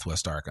here in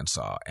Northwest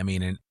Arkansas. I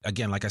mean, and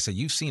again, like I said,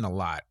 you've seen a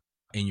lot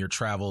in your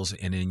travels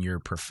and in your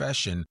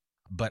profession,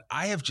 but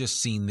I have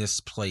just seen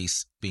this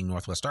place, being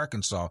Northwest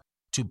Arkansas,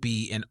 to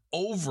be an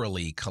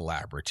overly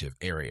collaborative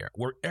area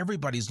where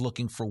everybody's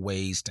looking for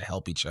ways to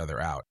help each other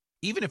out,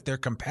 even if they're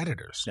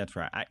competitors. That's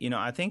right.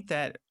 I think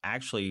that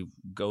actually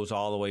goes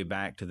all the way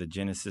back to the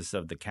genesis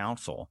of the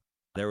council.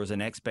 There was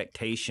an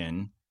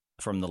expectation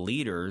from the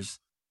leaders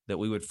that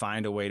we would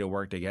find a way to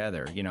work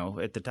together.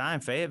 At the time,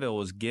 Fayetteville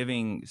was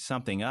giving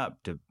something up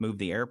to move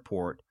the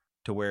airport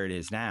to where it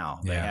is now.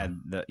 They had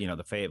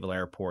the Fayetteville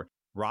airport.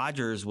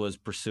 Rogers was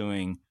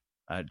pursuing,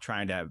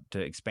 trying to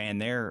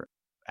expand their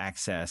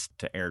access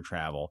to air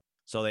travel.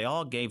 So they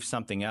all gave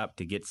something up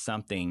to get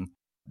something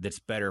that's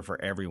better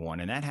for everyone.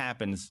 And that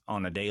happens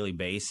on a daily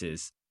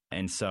basis.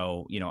 And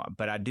so,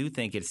 but I do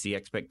think it's the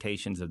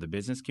expectations of the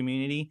business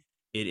community.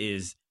 It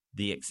is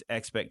the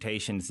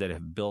expectations that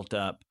have built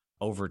up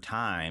over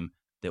time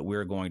that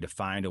we're going to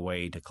find a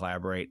way to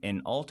collaborate.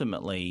 And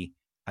ultimately,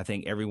 I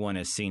think everyone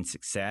has seen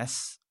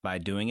success by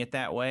doing it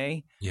that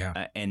way.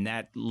 Yeah. And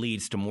that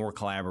leads to more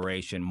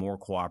collaboration, more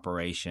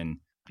cooperation.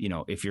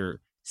 If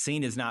you're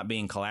seen as not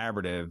being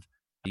collaborative,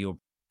 you'll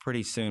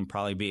pretty soon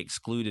probably be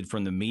excluded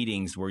from the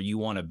meetings where you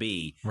want to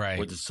be, right,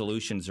 where the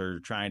solutions are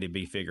trying to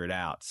be figured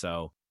out.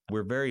 So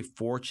we're very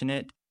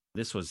fortunate.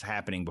 This was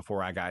happening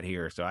before I got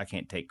here, so I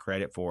can't take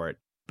credit for it,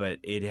 but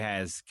it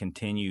has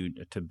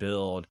continued to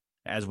build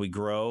as we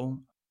grow,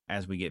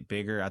 as we get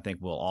bigger. I think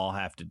we'll all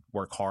have to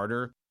work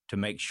harder to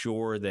make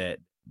sure that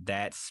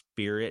that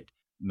spirit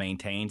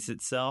maintains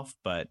itself.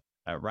 But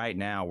right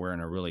now we're in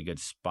a really good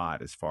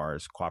spot as far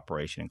as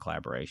cooperation and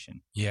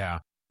collaboration. Yeah.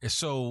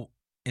 So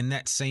in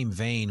that same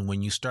vein,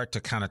 when you start to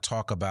kind of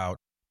talk about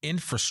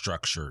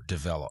infrastructure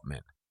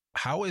development,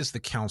 how is the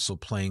council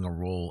playing a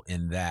role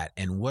in that?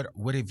 And what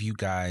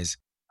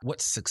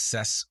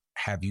success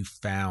have you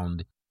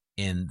found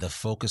in the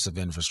focus of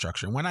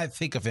infrastructure? And when I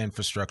think of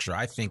infrastructure,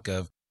 I think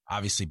of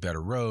obviously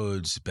better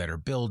roads, better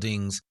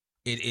buildings.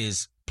 It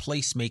is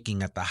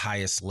placemaking at the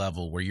highest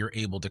level where you're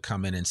able to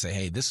come in and say,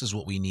 hey, this is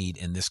what we need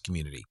in this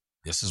community.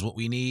 This is what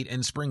we need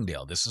in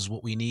Springdale. This is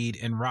what we need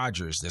in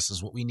Rogers. This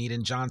is what we need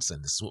in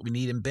Johnson. This is what we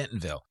need in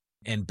Bentonville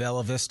and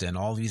Bella Vista and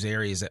all these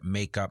areas that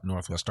make up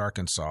Northwest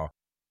Arkansas.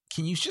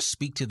 Can you just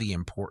speak to the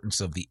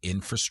importance of the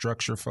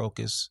infrastructure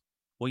focus?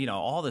 Well,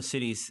 all the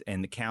cities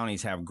and the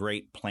counties have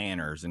great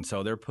planners, and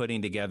so they're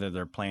putting together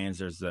their plans.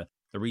 There's the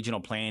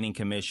Regional Planning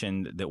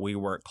Commission that we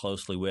work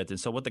closely with. And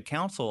so what the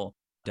council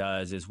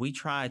does is we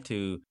try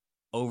to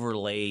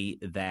overlay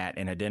that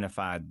and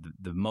identify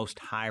the most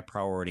high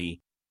priority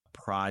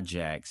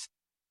projects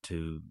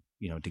to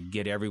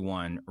get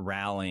everyone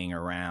rallying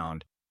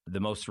around. The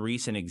most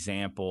recent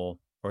example,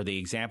 or the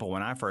example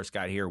when I first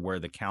got here where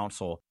the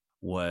council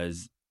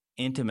was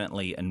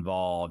intimately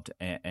involved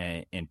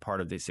and part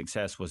of the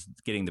success was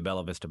getting the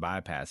Bella Vista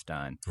bypass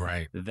done.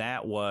 Right.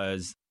 That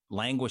was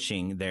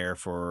languishing there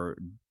for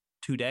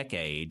 2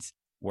 decades,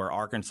 where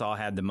Arkansas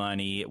had the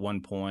money at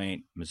one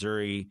point,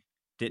 Missouri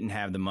didn't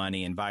have the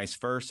money, and vice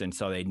versa. And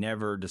so they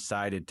never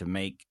decided to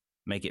make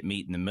it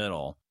meet in the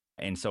middle.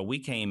 And so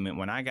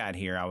when I got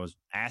here, I was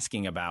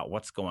asking about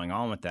what's going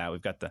on with that.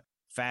 We've got the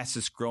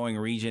fastest growing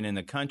region in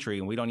the country,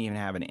 and we don't even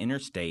have an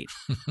interstate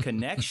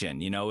connection.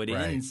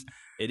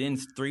 It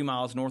ends 3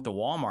 miles north of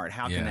Walmart.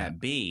 How can that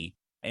be?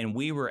 And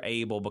we were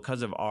able,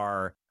 because of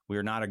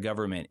we're not a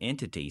government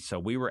entity, so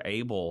we were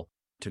able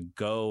to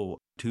go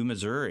to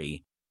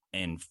Missouri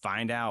and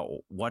find out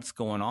what's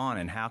going on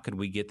and how could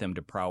we get them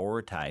to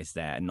prioritize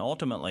that. And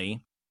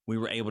ultimately, we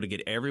were able to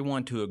get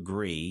everyone to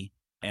agree,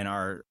 and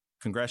our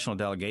congressional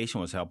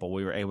delegation was helpful.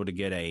 We were able to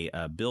get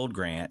a build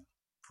grant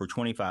for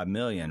 $25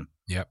 million.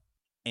 Yep.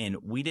 And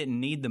we didn't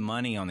need the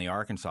money on the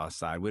Arkansas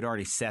side. We'd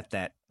already set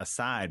that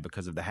aside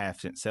because of the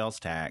half-cent sales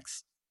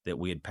tax that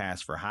we had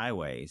passed for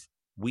highways.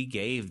 We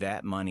gave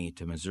that money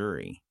to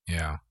Missouri.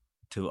 Yeah.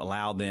 To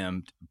allow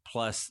them,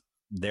 plus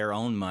their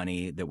own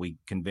money that we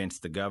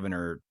convinced the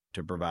governor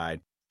to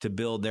provide, to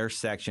build their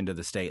section to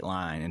the state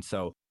line. And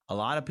so a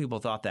lot of people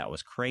thought that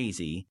was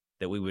crazy,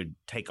 that we would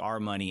take our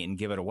money and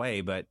give it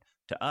away. But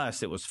to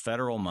us, it was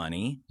federal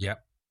money. Yep.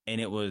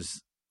 And it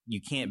was,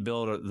 you can't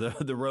build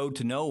the road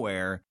to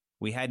nowhere.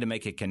 We had to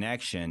make a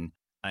connection.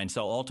 And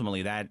so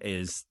ultimately that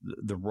is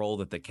the role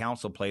that the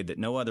council played that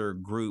no other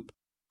group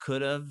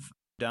could have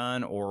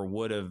done or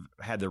would have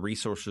had the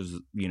resources,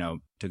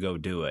 to go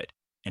do it.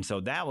 And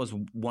so that was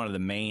one of the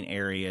main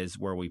areas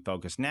where we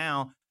focused.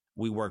 Now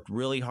we worked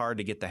really hard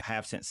to get the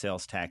half-cent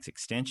sales tax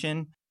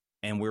extension,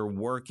 and we're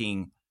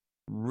working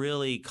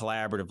really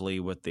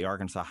collaboratively with the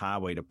Arkansas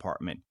Highway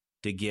Department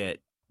to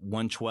get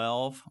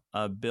 112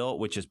 built,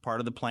 which is part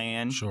of the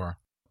plan. Sure.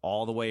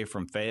 All the way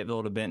from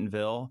Fayetteville to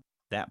Bentonville.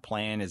 That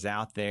plan is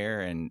out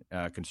there, and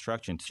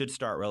construction should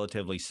start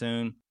relatively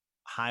soon.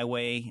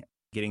 Highway,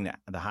 getting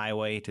the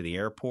highway to the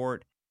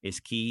airport is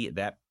key.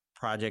 That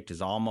project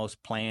is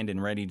almost planned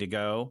and ready to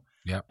go.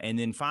 Yep. And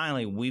then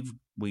finally, we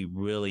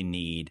really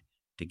need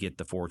to get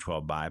the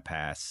 412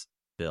 bypass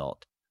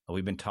built.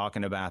 We've been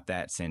talking about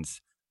that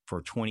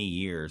for 20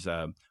 years.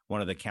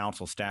 One of the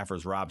council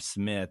staffers, Rob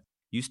Smith,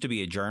 used to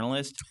be a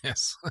journalist.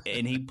 Yes.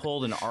 And he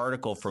pulled an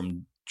article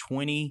from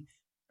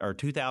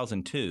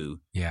 2002.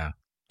 Yeah.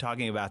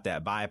 Talking about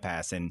that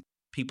bypass and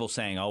people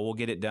saying, oh, we'll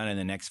get it done in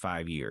the next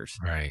 5 years.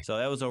 Right. So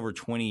that was over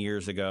 20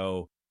 years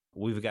ago.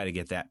 We've got to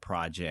get that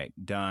project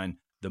done.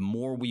 The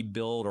more we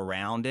build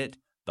around it,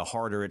 the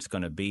harder it's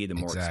going to be, the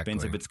more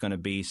expensive it's going to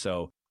be.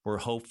 So we're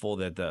hopeful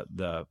that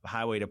the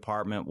highway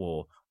department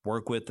will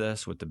work with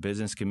us, with the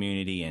business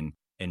community, and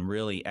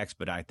really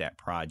expedite that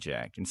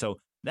project. And so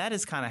that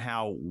is kind of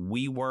how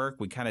we work.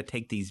 We kind of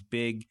take the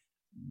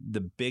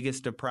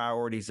biggest of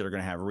priorities that are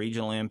going to have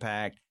regional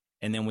impact,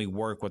 and then we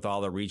work with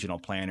all the regional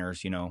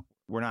planners.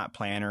 We're not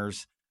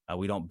planners.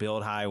 We don't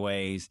build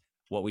highways.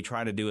 What we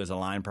try to do is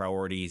align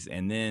priorities,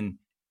 and then,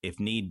 if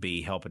need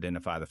be, help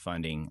identify the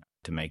funding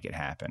to make it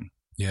happen.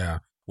 Yeah.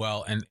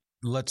 Well, and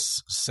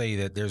let's say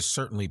that there's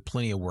certainly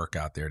plenty of work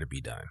out there to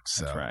be done.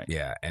 So, that's right.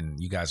 Yeah. And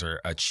you guys are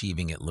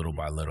achieving it little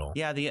by little.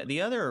 Yeah.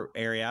 The other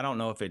area, I don't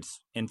know if it's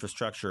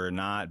infrastructure or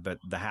not, but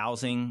the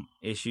housing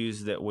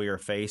issues that we are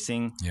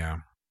facing. Yeah.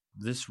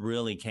 This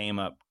really came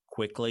up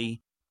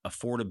quickly.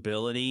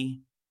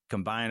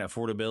 Combined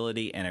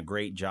affordability and a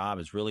great job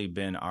has really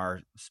been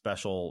our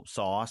special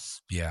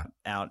sauce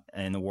out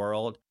in the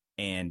world.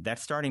 And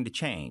that's starting to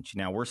change.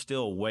 Now, we're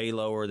still way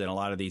lower than a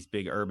lot of these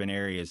big urban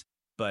areas,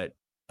 but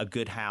a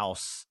good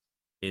house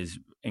is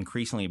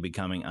increasingly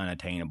becoming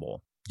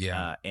unattainable.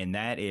 Yeah. And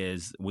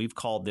we've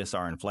called this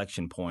our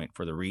inflection point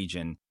for the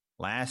region.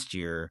 Last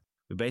year,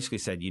 we basically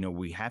said,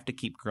 we have to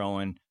keep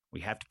growing.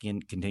 We have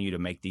to continue to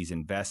make these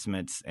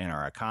investments in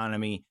our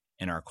economy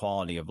and our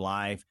quality of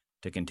life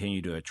to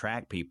continue to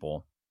attract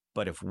people.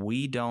 But if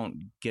we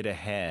don't get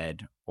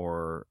ahead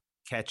or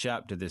catch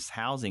up to this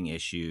housing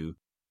issue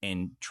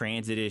and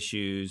transit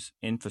issues,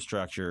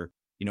 infrastructure,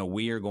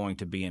 we are going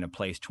to be in a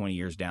place 20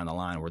 years down the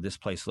line where this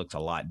place looks a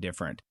lot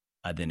different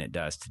than it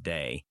does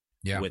today.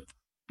 Yeah. With,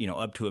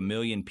 up to 1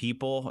 million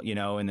people,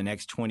 in the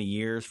next 20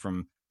 years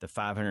from the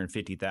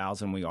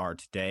 550,000 we are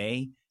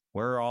today,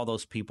 where are all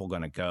those people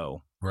going to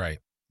go? Right.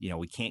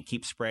 We can't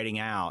keep spreading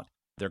out.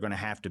 They're going to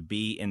have to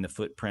be in the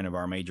footprint of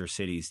our major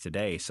cities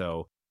today.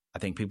 So I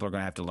think people are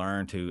going to have to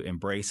learn to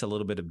embrace a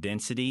little bit of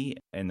density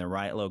in the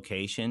right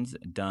locations,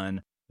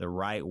 done the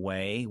right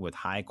way with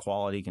high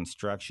quality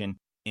construction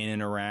in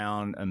and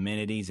around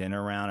amenities, in and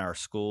around our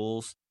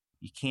schools.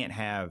 You can't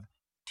have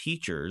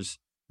teachers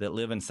that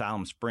live in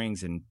Siloam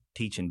Springs and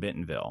teach in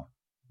Bentonville.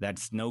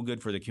 That's no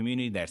good for the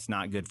community. That's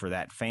not good for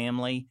that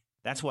family.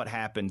 That's what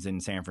happens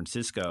in San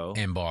Francisco.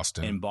 In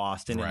Boston.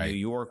 Right. In New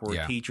York,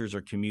 where teachers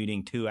are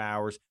commuting 2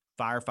 hours.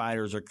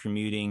 Firefighters are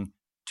commuting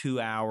 2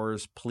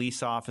 hours.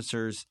 Police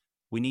officers.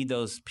 We need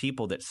those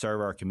people that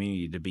serve our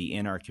community to be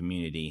in our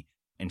community.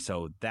 And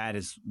so that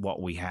is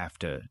what we have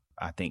to,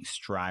 I think,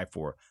 strive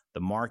for.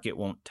 The market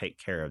won't take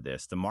care of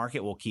this. The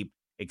market will keep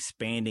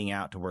expanding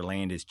out to where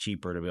land is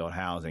cheaper to build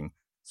housing.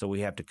 So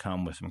we have to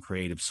come with some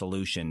creative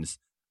solutions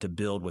to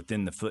build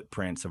within the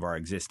footprints of our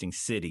existing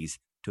cities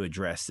to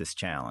address this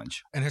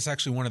challenge. And it's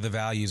actually one of the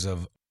values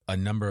of a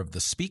number of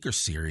the speaker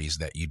series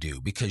that you do,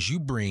 because you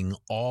bring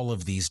all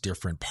of these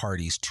different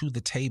parties to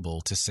the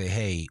table to say,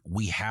 hey,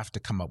 we have to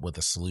come up with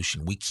a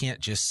solution. We can't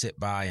just sit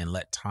by and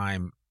let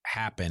time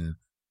happen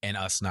and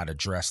us not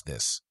address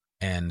this.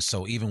 And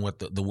so even with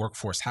the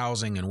workforce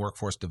housing and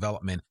workforce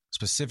development,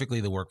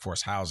 specifically the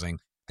workforce housing,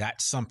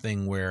 that's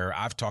something where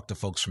I've talked to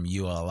folks from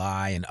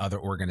ULI and other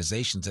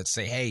organizations that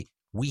say, hey,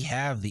 we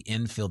have the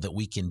infill that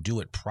we can do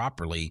it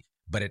properly,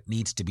 but it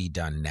needs to be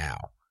done now.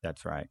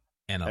 That's right.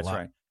 And that's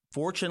right.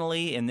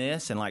 Fortunately, in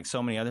this and like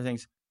so many other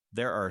things,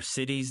 there are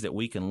cities that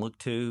we can look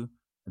to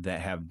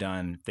that have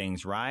done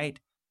things right.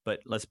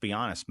 But let's be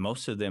honest,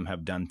 most of them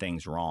have done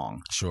things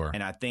wrong. Sure.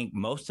 And I think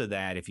most of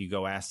that, if you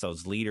go ask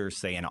those leaders,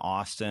 say in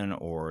Austin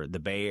or the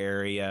Bay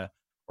Area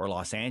or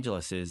Los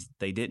Angeles, is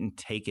they didn't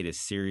take it as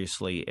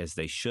seriously as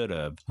they should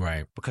have.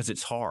 Right. Because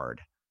it's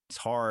hard. It's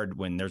hard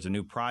when there's a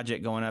new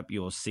project going up,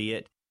 you will see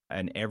it.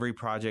 and every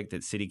project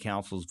that city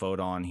councils vote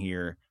on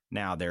here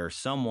now, there's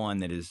someone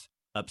that is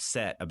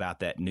upset about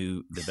that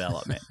new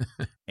development.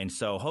 And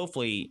so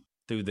hopefully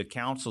through the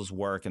council's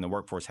work and the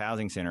Workforce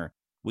Housing Center,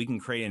 we can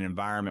create an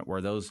environment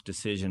where those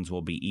decisions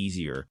will be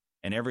easier.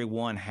 And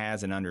everyone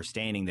has an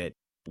understanding that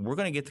we're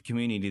going to get the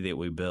community that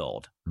we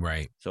build.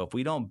 Right. So if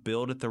we don't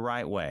build it the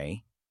right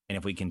way, and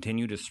if we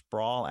continue to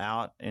sprawl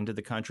out into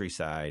the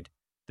countryside,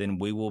 then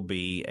we will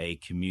be a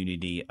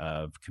community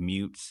of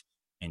commutes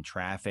and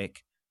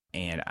traffic.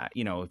 And,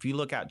 if you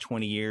look out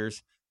 20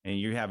 years and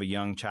you have a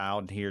young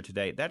child here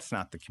today, that's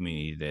not the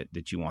community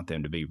that you want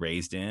them to be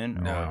raised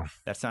in. No. Or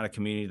that's not a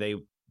community.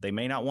 They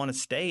may not want to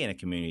stay in a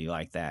community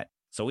like that.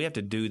 So we have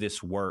to do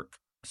this work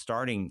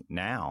starting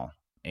now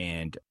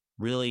and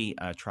really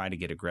try to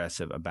get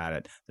aggressive about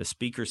it. The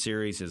speaker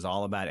series is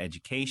all about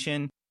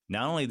education,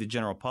 not only the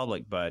general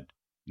public, but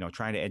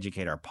trying to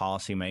educate our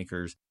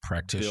policymakers,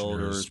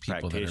 builders,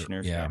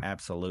 practitioners.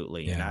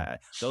 Absolutely. Yeah. And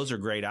those are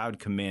great. I would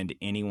commend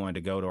anyone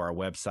to go to our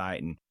website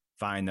and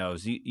find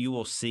those. You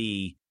will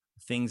see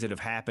things that have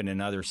happened in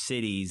other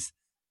cities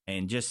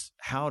and just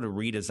how to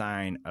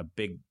redesign a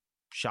big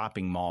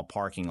shopping mall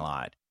parking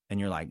lot. And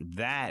you're like,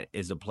 that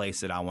is a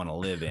place that I want to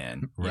live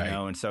in. Right.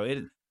 And so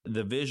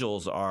the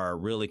visuals are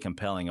really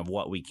compelling of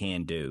what we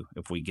can do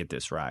if we get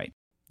this right.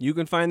 You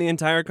can find the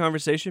entire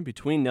conversation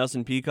between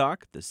Nelson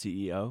Peacock, the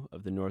CEO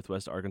of the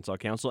Northwest Arkansas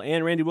Council,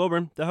 and Randy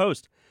Wilburn, the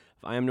host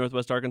of I Am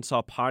Northwest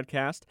Arkansas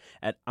podcast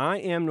at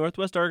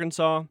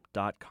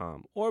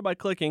IamNorthwestArkansas.com or by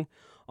clicking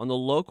on the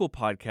local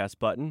podcast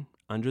button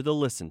under the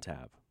Listen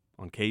tab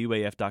on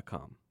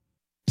KUAF.com.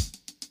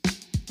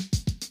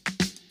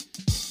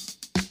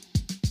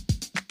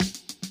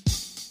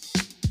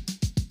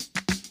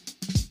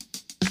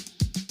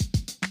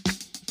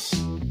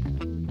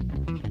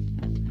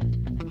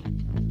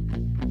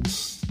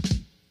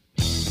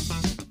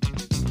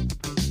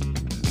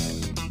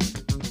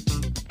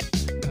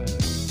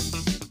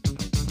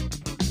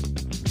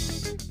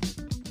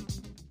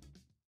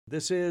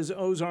 This is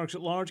Ozarks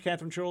at Large.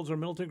 Catherine Charles or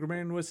Milton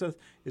Grammarian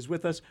is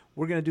with us.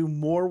 We're going to do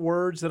more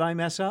words that I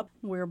mess up.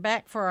 We're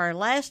back for our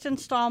last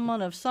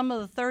installment of some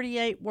of the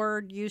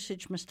 38-word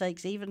usage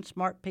mistakes even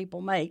smart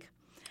people make.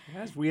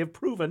 As we have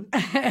proven.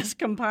 As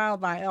compiled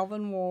by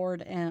Elvin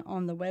Ward and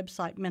on the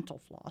website Mental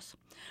Floss.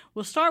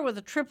 We'll start with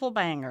a triple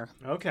banger.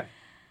 Okay.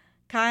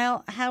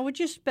 Kyle, how would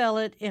you spell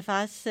it if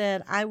I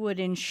said I would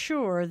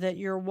ensure that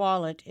your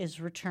wallet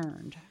is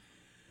returned?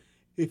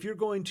 If you're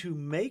going to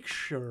make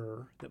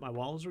sure that my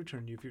wallet is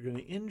returned, if you're going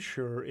to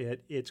insure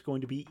it, it's going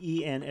to be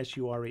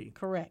ENSURE.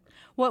 Correct.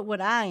 What would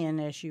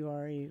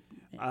INSURE?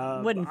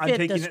 Wouldn't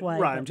fit this way.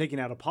 Right, I'm taking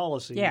out a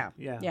policy. Yeah.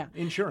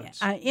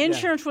 Insurance.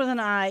 Insurance with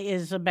an I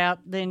is about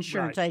the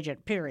insurance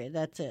agent, period.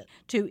 That's it.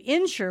 To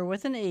insure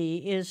with an E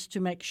is to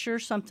make sure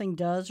something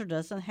does or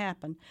doesn't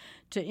happen.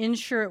 To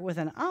insure it with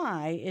an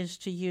I is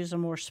to use a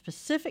more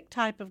specific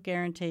type of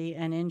guarantee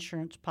and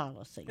insurance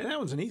policy. And that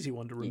one's an easy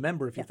one to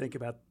remember if you think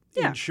about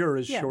insure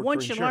is short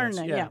once for you insurance.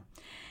 learn that,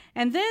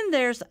 And then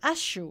there's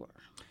assure.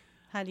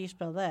 How do you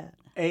spell that?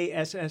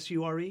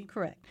 ASSURE?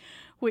 Correct.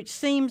 Which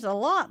seems a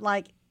lot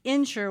like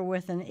insure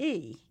with an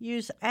E.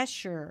 Use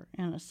assure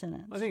in a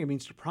sentence. I think it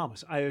means to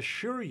promise. I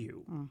assure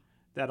you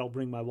that I'll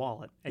bring my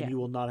wallet and you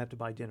will not have to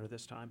buy dinner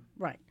this time.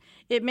 Right.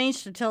 It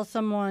means to tell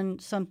someone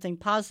something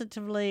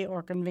positively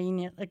or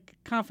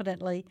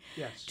confidently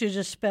to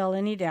dispel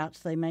any doubts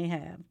they may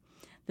have.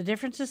 The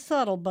difference is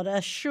subtle, but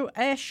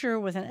assure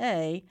with an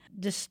A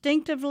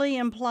distinctively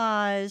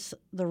implies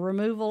the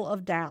removal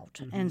of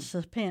doubt and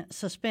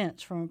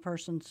suspense from a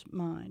person's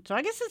mind. So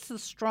I guess it's the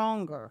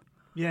stronger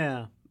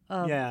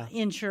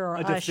insure or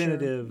a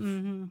definitive.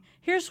 Mm-hmm.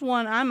 Here's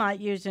one I might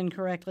use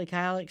incorrectly,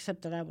 Kyle,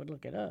 except that I would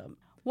look it up.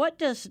 What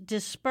does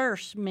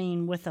disperse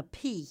mean with a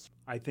P?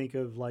 I think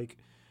of like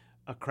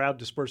a crowd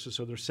disperses,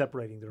 so they're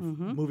separating. They're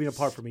moving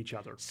apart from each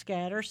other.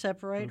 Scatter,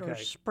 separate, or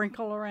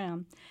sprinkle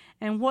around.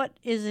 And what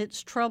is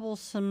its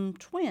troublesome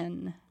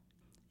twin?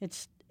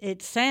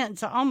 It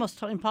sounds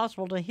almost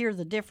impossible to hear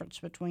the difference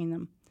between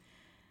them.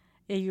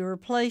 You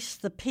replace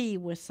the P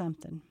with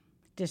something.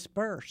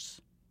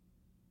 Disperse.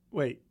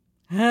 Wait.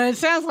 It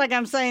sounds like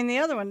I'm saying the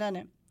other one, doesn't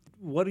it?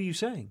 What are you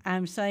saying?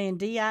 I'm saying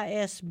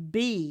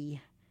DISBURSE.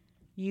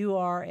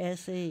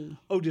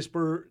 Oh,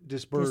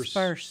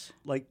 disperse.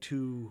 Like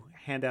to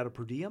hand out a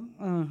per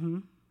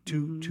diem?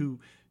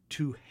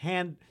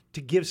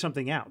 To give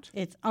something out.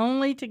 It's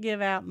only to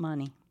give out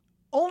money.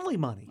 Only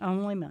money?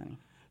 Only money.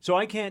 So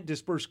I can't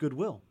disperse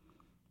goodwill?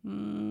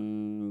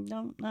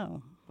 Don't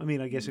know. I mean,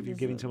 I guess if you're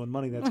giving someone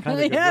money, that's kind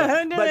of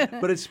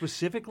goodwill. But it's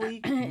specifically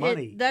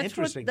money.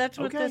 Interesting. That's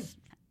what this...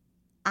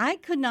 I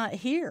could not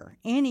hear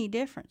any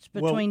difference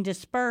between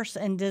disperse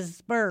and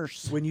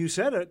disperse. When you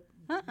said it,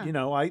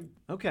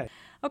 okay.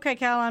 Okay,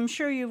 Kyle, I'm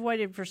sure you've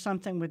waited for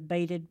something with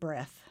bated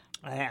breath.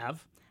 I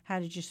have. How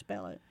did you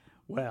spell it?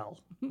 Well,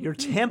 you're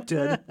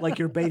tempted like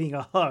you're baiting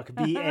a hook,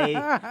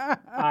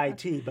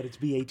 B-A-I-T, but it's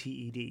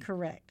B-A-T-E-D.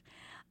 Correct.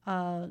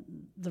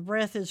 The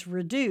breath is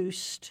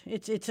reduced.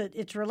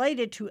 It's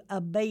related to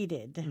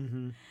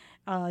abated.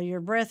 Your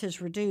breath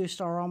is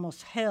reduced or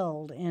almost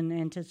held in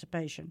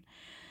anticipation.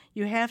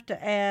 You have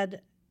to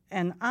add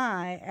an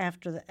I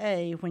after the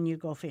A when you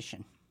go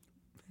fishing.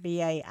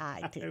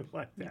 B-A-I-T. I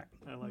like that.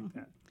 I like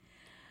that.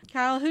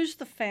 Kyle, who's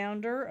the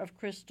founder of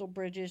Crystal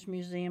Bridges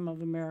Museum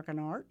of American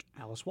Art?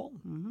 Alice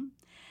Walton. Mm-hmm.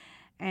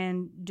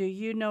 And do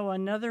you know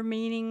another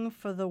meaning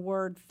for the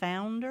word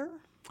founder?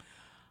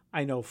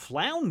 I know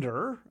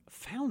flounder.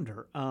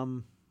 Founder.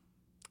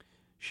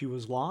 She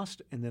was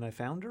lost, and then I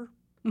found her?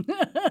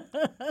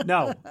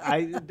 No,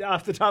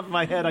 off the top of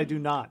my head, I do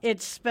not.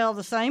 It's spelled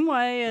the same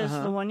way as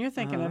the one you're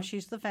thinking of.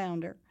 She's the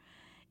founder.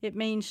 It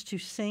means to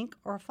sink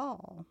or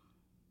fall.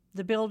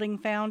 The building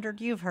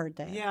foundered. You've heard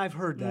that. Yeah, I've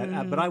heard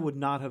that, but I would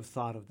not have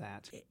thought of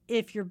that.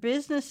 If your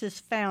business is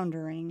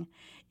foundering,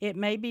 it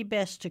may be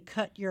best to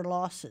cut your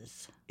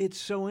losses. It's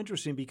so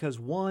interesting because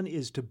one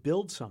is to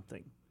build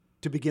something,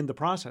 to begin the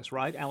process,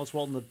 right? Alice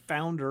Walton, the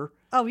founder.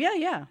 Oh, yeah,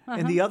 yeah.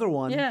 And the other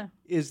one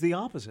is the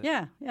opposite.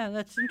 Yeah,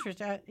 that's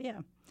interesting. Yeah.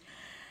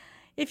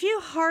 If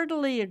you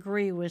heartily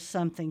agree with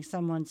something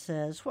someone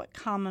says, what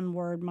common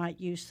word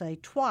might you say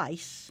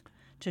twice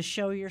to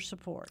show your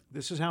support?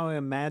 This is how I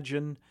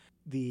imagine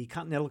the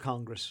Continental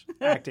Congress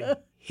acting.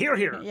 Hear,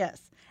 hear.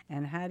 Yes.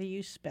 And how do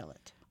you spell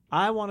it?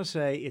 I want to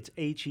say it's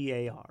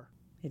H-E-A-R.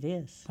 It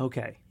is.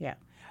 Okay. Yeah.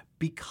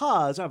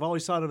 Because I've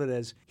always thought of it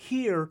as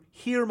hear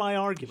my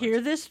argument.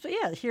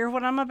 Hear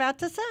what I'm about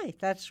to say.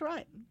 That's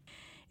right.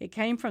 It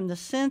came from the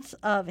sense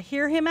of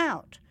hear him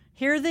out,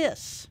 hear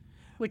this,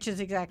 which is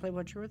exactly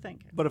what you were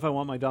thinking. But if I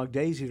want my dog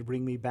Daisy to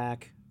bring me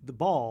back the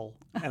ball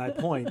and I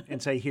point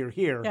and say hear,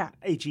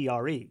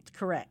 H-E-R-E.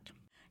 Correct.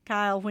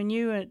 Kyle, when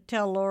you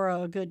tell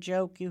Laura a good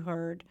joke you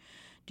heard,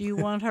 do you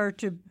want her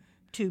to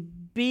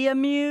be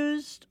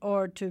amused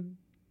or to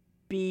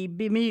be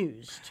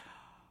bemused?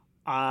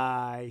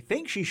 I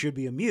think she should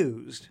be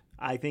amused.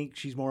 I think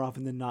she's more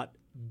often than not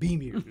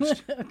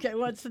bemused. Okay,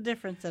 what's the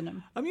difference in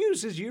them?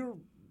 Amused is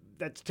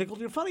that's tickled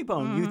your funny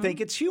bone. Mm-hmm. You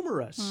think it's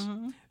humorous.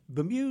 Mm-hmm.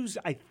 Bemused,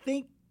 I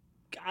think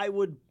I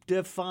would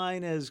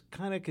define as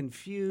kind of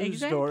confused.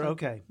 Exactly.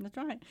 Okay. That's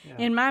right. Yeah.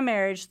 In my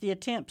marriage, the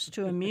attempts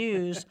to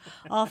amuse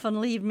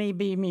often leave me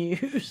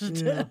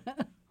bemused. Yeah.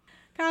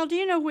 Kyle, do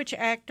you know which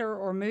actor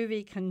or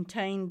movie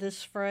contained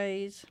this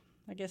phrase?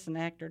 I guess an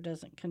actor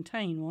doesn't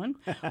contain one.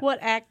 What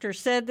actor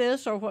said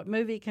this or what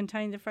movie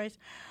contained the phrase?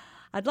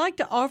 I'd like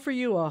to offer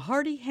you a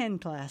hearty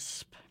hand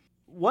clasp.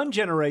 One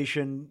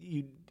generation,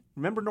 you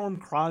remember Norm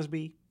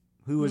Crosby,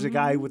 who was a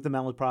guy with the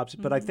malaprops,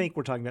 but I think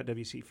we're talking about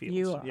W.C. Fields.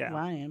 You are. Yeah.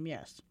 Well, I am,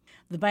 yes.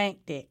 The Bank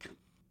Dick.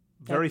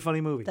 Very funny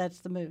movie. That's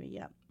the movie,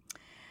 yeah.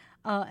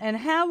 And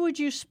how would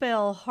you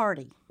spell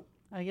hearty?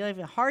 I give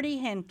you a hearty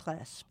hand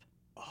clasp.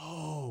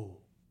 Oh,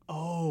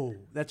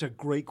 that's a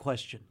great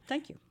question.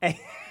 Thank you.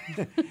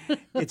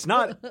 It's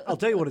not, I'll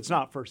tell you what it's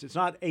not first. It's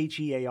not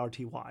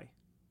H-E-A-R-T-Y.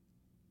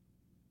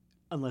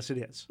 Unless it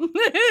is.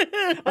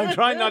 I'm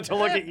trying not to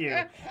look at you.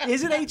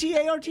 Is it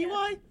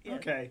H-E-A-R-T-Y? Yeah.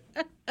 Okay.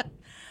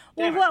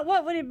 Well,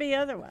 what would it be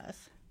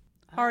otherwise?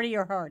 Hardy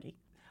or hardy?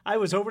 I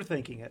was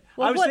overthinking it.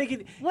 Well, I was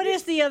thinking. What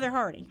is the other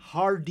hardy?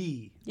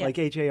 Hardy, like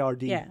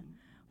H-A-R-D. Yeah,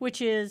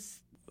 which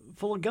is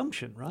full of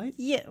gumption, right?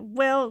 Yeah.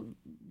 Well,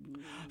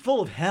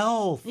 full of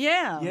health.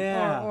 Yeah.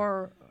 Yeah.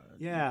 Or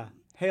yeah.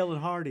 Hale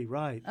and hearty,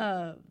 right?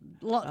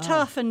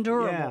 Tough and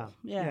durable.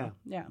 Yeah.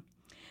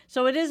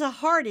 So it is a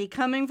hearty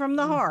coming from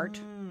the heart.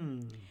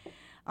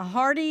 A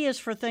hearty is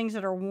for things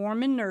that are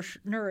warm and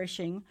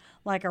nourishing,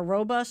 like a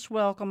robust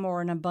welcome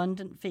or an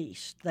abundant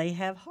feast. They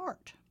have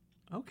heart.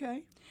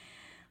 Okay.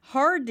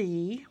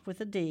 Hardy, with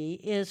a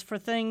D, is for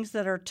things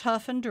that are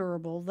tough and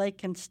durable. They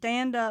can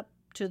stand up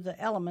to the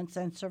elements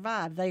and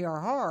survive. They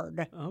are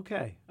hard.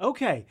 Okay.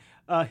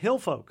 Hill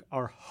folk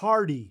are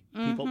hardy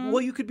people. Mm-hmm.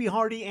 Well, you could be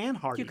hardy and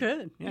hardy. You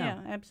could.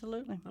 Yeah,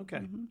 absolutely. Okay.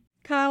 Mm-hmm.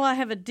 Kyle, I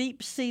have a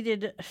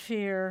deep-seated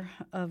fear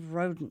of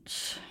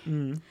rodents.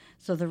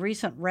 So the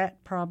recent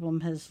rat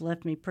problem has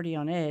left me pretty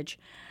on edge.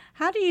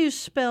 How do you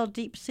spell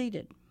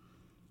deep-seated?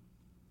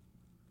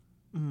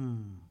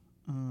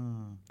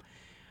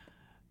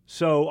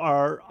 So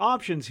our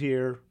options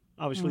here,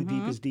 obviously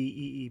deep is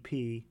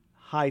D-E-E-P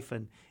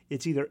hyphen.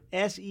 It's either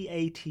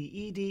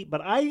S-E-A-T-E-D,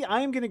 but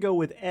I am going to go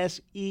with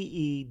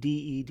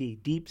S-E-E-D-E-D,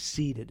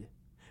 deep-seated,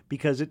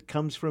 because it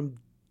comes from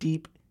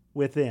deep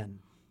within.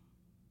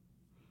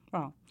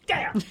 Well,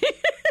 damn.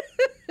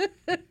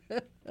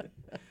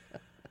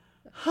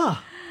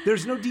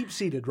 There's no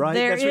deep-seated, right?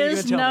 There That's what you're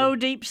is gonna tell no me.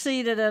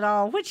 deep-seated at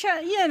all, which,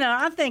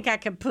 I think I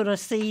could put a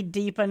seed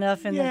deep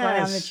enough in the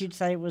ground that you'd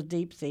say it was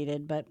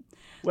deep-seated, but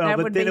that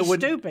would be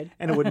stupid.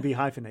 And it wouldn't be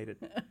hyphenated.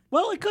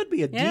 Well, it could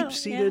be a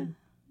deep-seated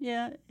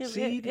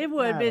seed. It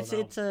would. I don't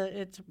It's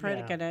a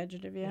predicate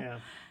adjective, yeah.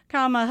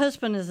 Kyle, my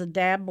husband is a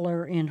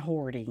dabbler in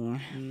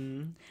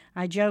hoarding.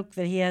 I joke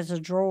that he has a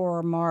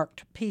drawer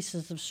marked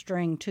pieces of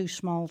string too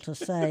small to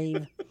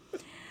save.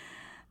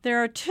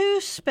 There are two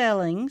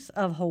spellings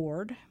of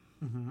hoard.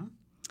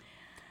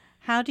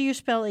 How do you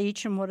spell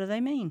each and what do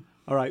they mean?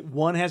 All right.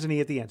 One has an E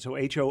at the end, so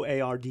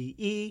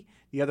H-O-A-R-D-E.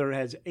 The other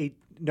has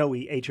no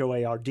E,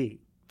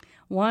 H-O-A-R-D.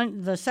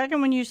 The second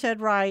one you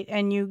said right,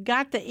 and you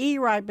got the E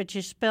right, but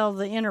you spelled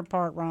the inner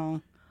part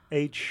wrong.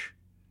 H.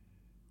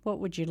 What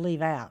would you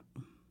leave out?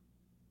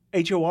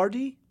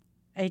 H-O-R-D?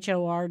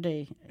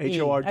 H-O-R-D.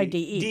 H-O-R-D.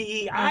 D-E.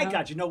 D-E. I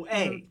got you. No A.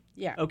 Mm-hmm.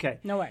 Yeah. Okay.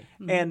 No A.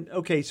 Mm-hmm. And,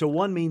 okay, so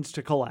one means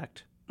to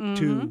collect.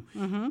 Two.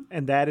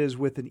 And that is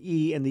with an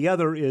E. And the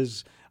other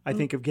is, I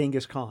think, of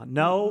Genghis Khan.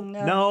 No.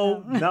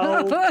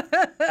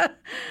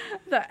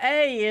 The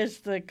A is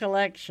the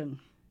collection.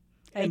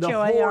 And the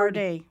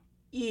H-O-A-R-D.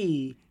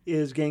 E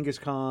is Genghis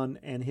Khan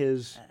and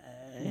his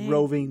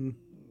roving.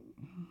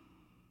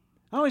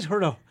 I always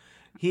heard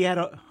he had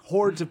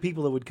hordes of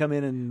people that would come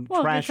in and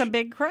trash. It's a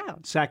big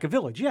crowd. Sack a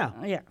village, yeah.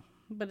 Yeah,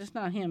 but it's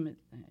not him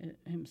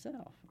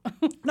himself.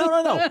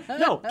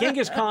 No.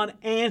 Genghis Khan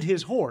and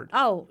his horde.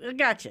 Oh,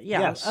 gotcha.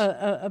 Yeah, yes.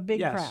 a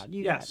big crowd.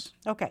 You got it.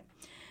 Okay.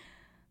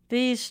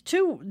 These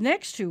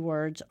next two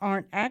words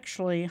aren't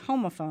actually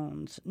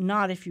homophones,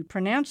 not if you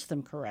pronounce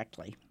them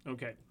correctly.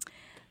 Okay.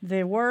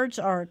 The words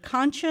are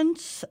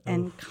conscience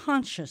and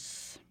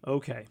conscious.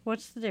 Okay.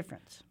 What's the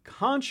difference?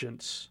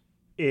 Conscience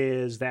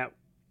is that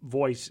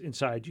voice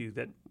inside you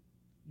that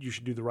you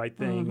should do the right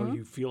thing or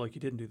you feel like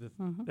you didn't do the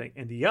thing.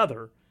 And the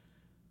other,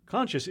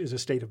 conscious, is a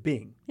state of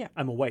being. Yeah.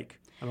 I'm awake.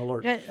 I'm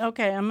alert.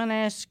 Okay, I'm going to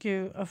ask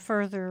you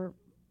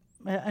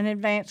an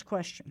advanced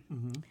question.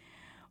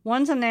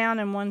 One's a noun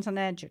and one's an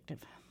adjective.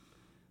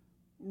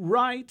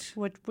 Right.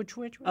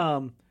 Which?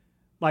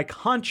 My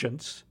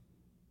conscience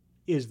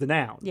is the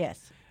noun.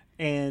 Yes.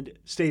 And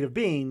state of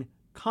being,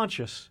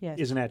 conscious,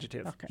 is an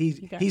adjective.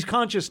 Okay. He's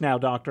conscious now,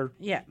 doctor.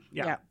 Yeah.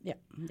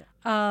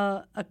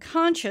 A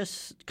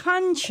conscience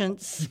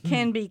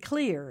can be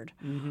cleared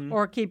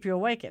or keep you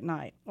awake at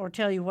night or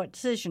tell you what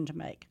decision to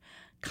make.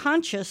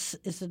 Conscious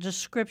is a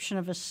description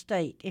of a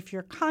state. If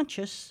you're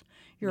conscious,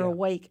 you're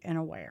awake and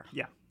aware.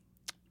 Yeah.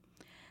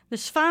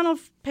 This final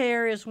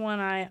pair is one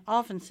I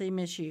often see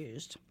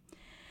misused.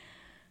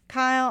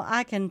 Kyle,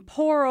 I can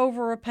pour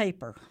over a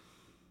paper.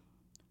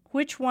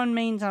 Which one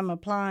means I'm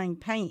applying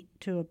paint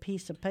to a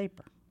piece of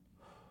paper?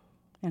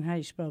 And how do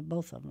you spell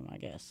both of them, I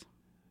guess?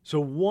 So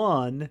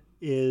one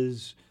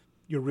is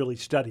you're really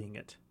studying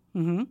it.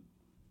 And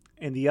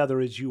the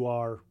other is you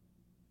are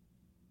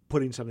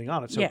putting something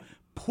on it. So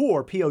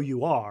pour,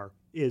 P-O-U-R,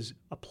 is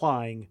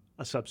applying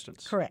a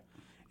substance. Correct.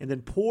 And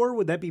then pour,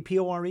 would that be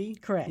P-O-R-E?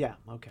 Correct. Yeah,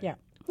 okay. Yeah.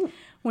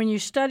 When you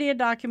study a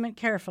document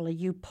carefully,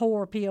 you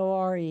pour,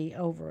 P-O-R-E,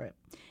 over it.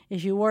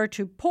 If you were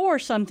to pour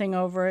something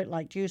over it,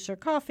 like juice or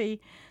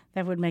coffee,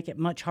 that would make it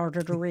much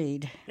harder to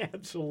read.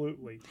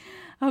 Absolutely.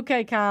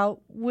 Okay,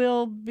 Kyle,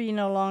 we'll be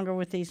no longer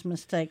with these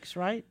mistakes,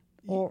 right?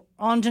 Or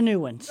on to new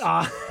ones.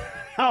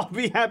 I'll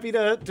be happy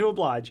to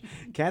oblige.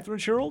 Catherine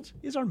Sherrills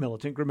is our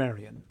militant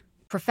grammarian.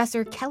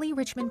 Professor Kelly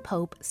Richmond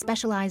Pope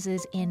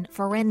specializes in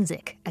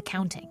forensic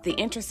accounting. The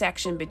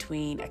intersection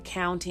between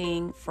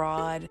accounting,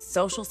 fraud,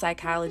 social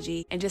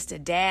psychology, and just a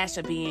dash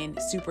of being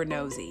super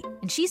nosy.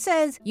 And she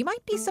says you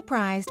might be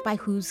surprised by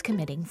who's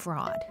committing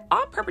fraud.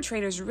 All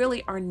perpetrators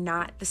really are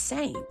not the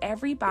same.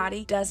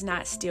 Everybody does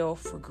not steal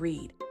for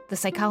greed. The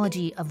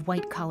psychology of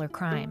white-collar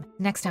crime.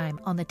 Next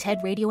time on the TED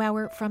Radio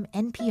Hour from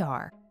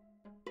NPR.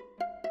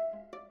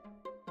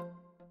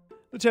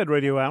 The TED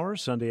Radio Hour,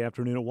 Sunday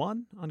afternoon at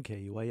 1 on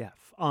KUAF.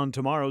 On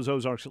tomorrow's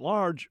Ozarks at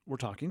Large, we're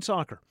talking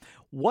soccer.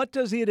 What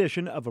does the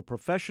addition of a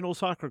professional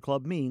soccer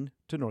club mean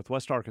to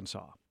Northwest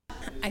Arkansas?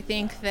 I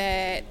think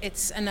that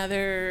it's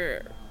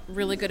another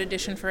really good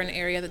addition for an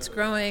area that's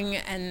growing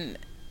and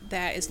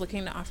that is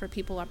looking to offer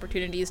people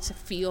opportunities to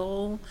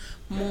feel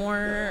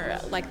more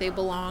like they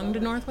belong to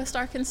Northwest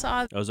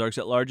Arkansas. Ozarks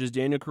at Large's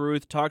Daniel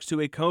Carruth talks to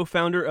a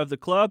co-founder of the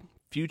club,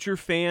 future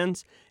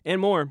fans,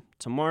 and more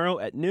tomorrow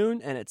at noon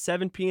and at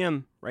 7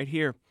 p.m. right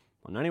here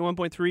on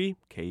 91.3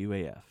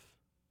 KUAF.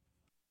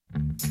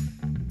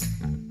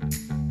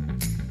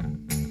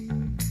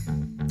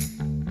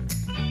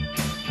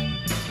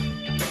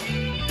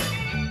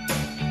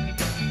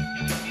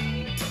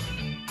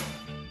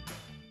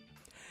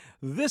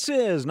 This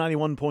is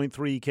 91.3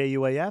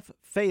 KUAF,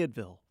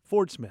 Fayetteville,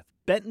 Fort Smith,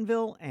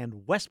 Bentonville,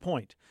 and West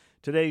Point.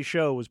 Today's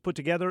show was put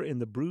together in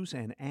the Bruce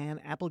and Ann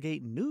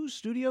Applegate News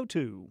Studio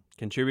 2.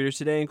 Contributors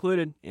today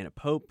included Anna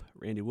Pope,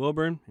 Randy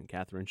Wilburn, and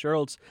Catherine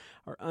Sherrills.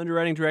 Our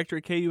underwriting director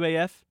at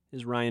KUAF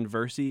is Ryan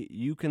Versey.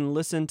 You can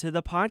listen to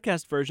the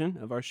podcast version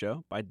of our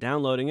show by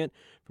downloading it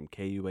from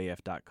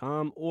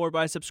KUAF.com or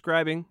by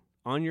subscribing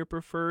on your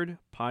preferred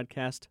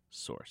podcast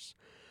source.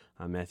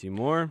 I'm Matthew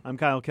Moore. I'm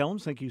Kyle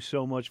Kellums. Thank you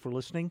so much for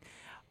listening.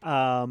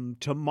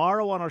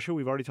 Tomorrow on our show,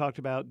 we've already talked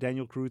about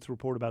Daniel Carruth's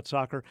report about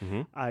soccer.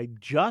 I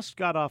just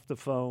got off the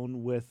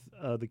phone with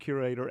the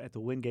curator at the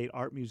Wingate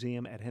Art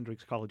Museum at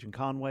Hendrix College in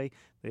Conway.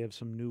 They have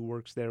some new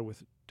works there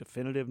with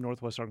definitive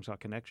Northwest Arkansas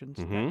connections.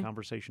 That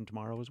conversation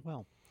tomorrow as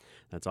well.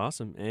 That's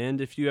awesome.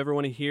 And if you ever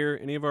want to hear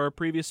any of our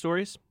previous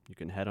stories, you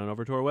can head on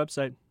over to our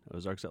website,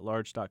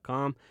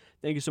 ozarksatlarge.com.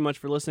 Thank you so much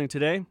for listening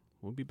today.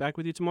 We'll be back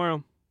with you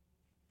tomorrow.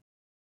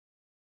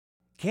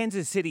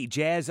 Kansas City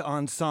jazz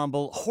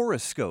ensemble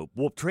Horoscope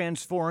will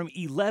transform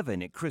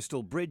 11 at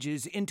Crystal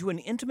Bridges into an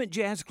intimate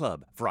jazz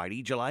club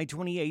Friday, July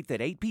 28th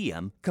at 8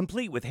 p.m.,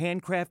 complete with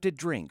handcrafted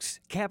drinks,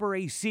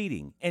 cabaret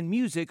seating, and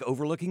music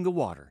overlooking the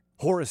water.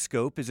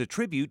 Horoscope is a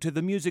tribute to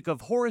the music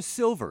of Horace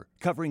Silver,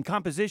 covering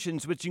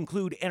compositions which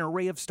include an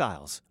array of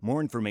styles.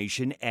 More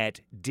information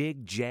at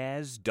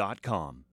digjazz.com.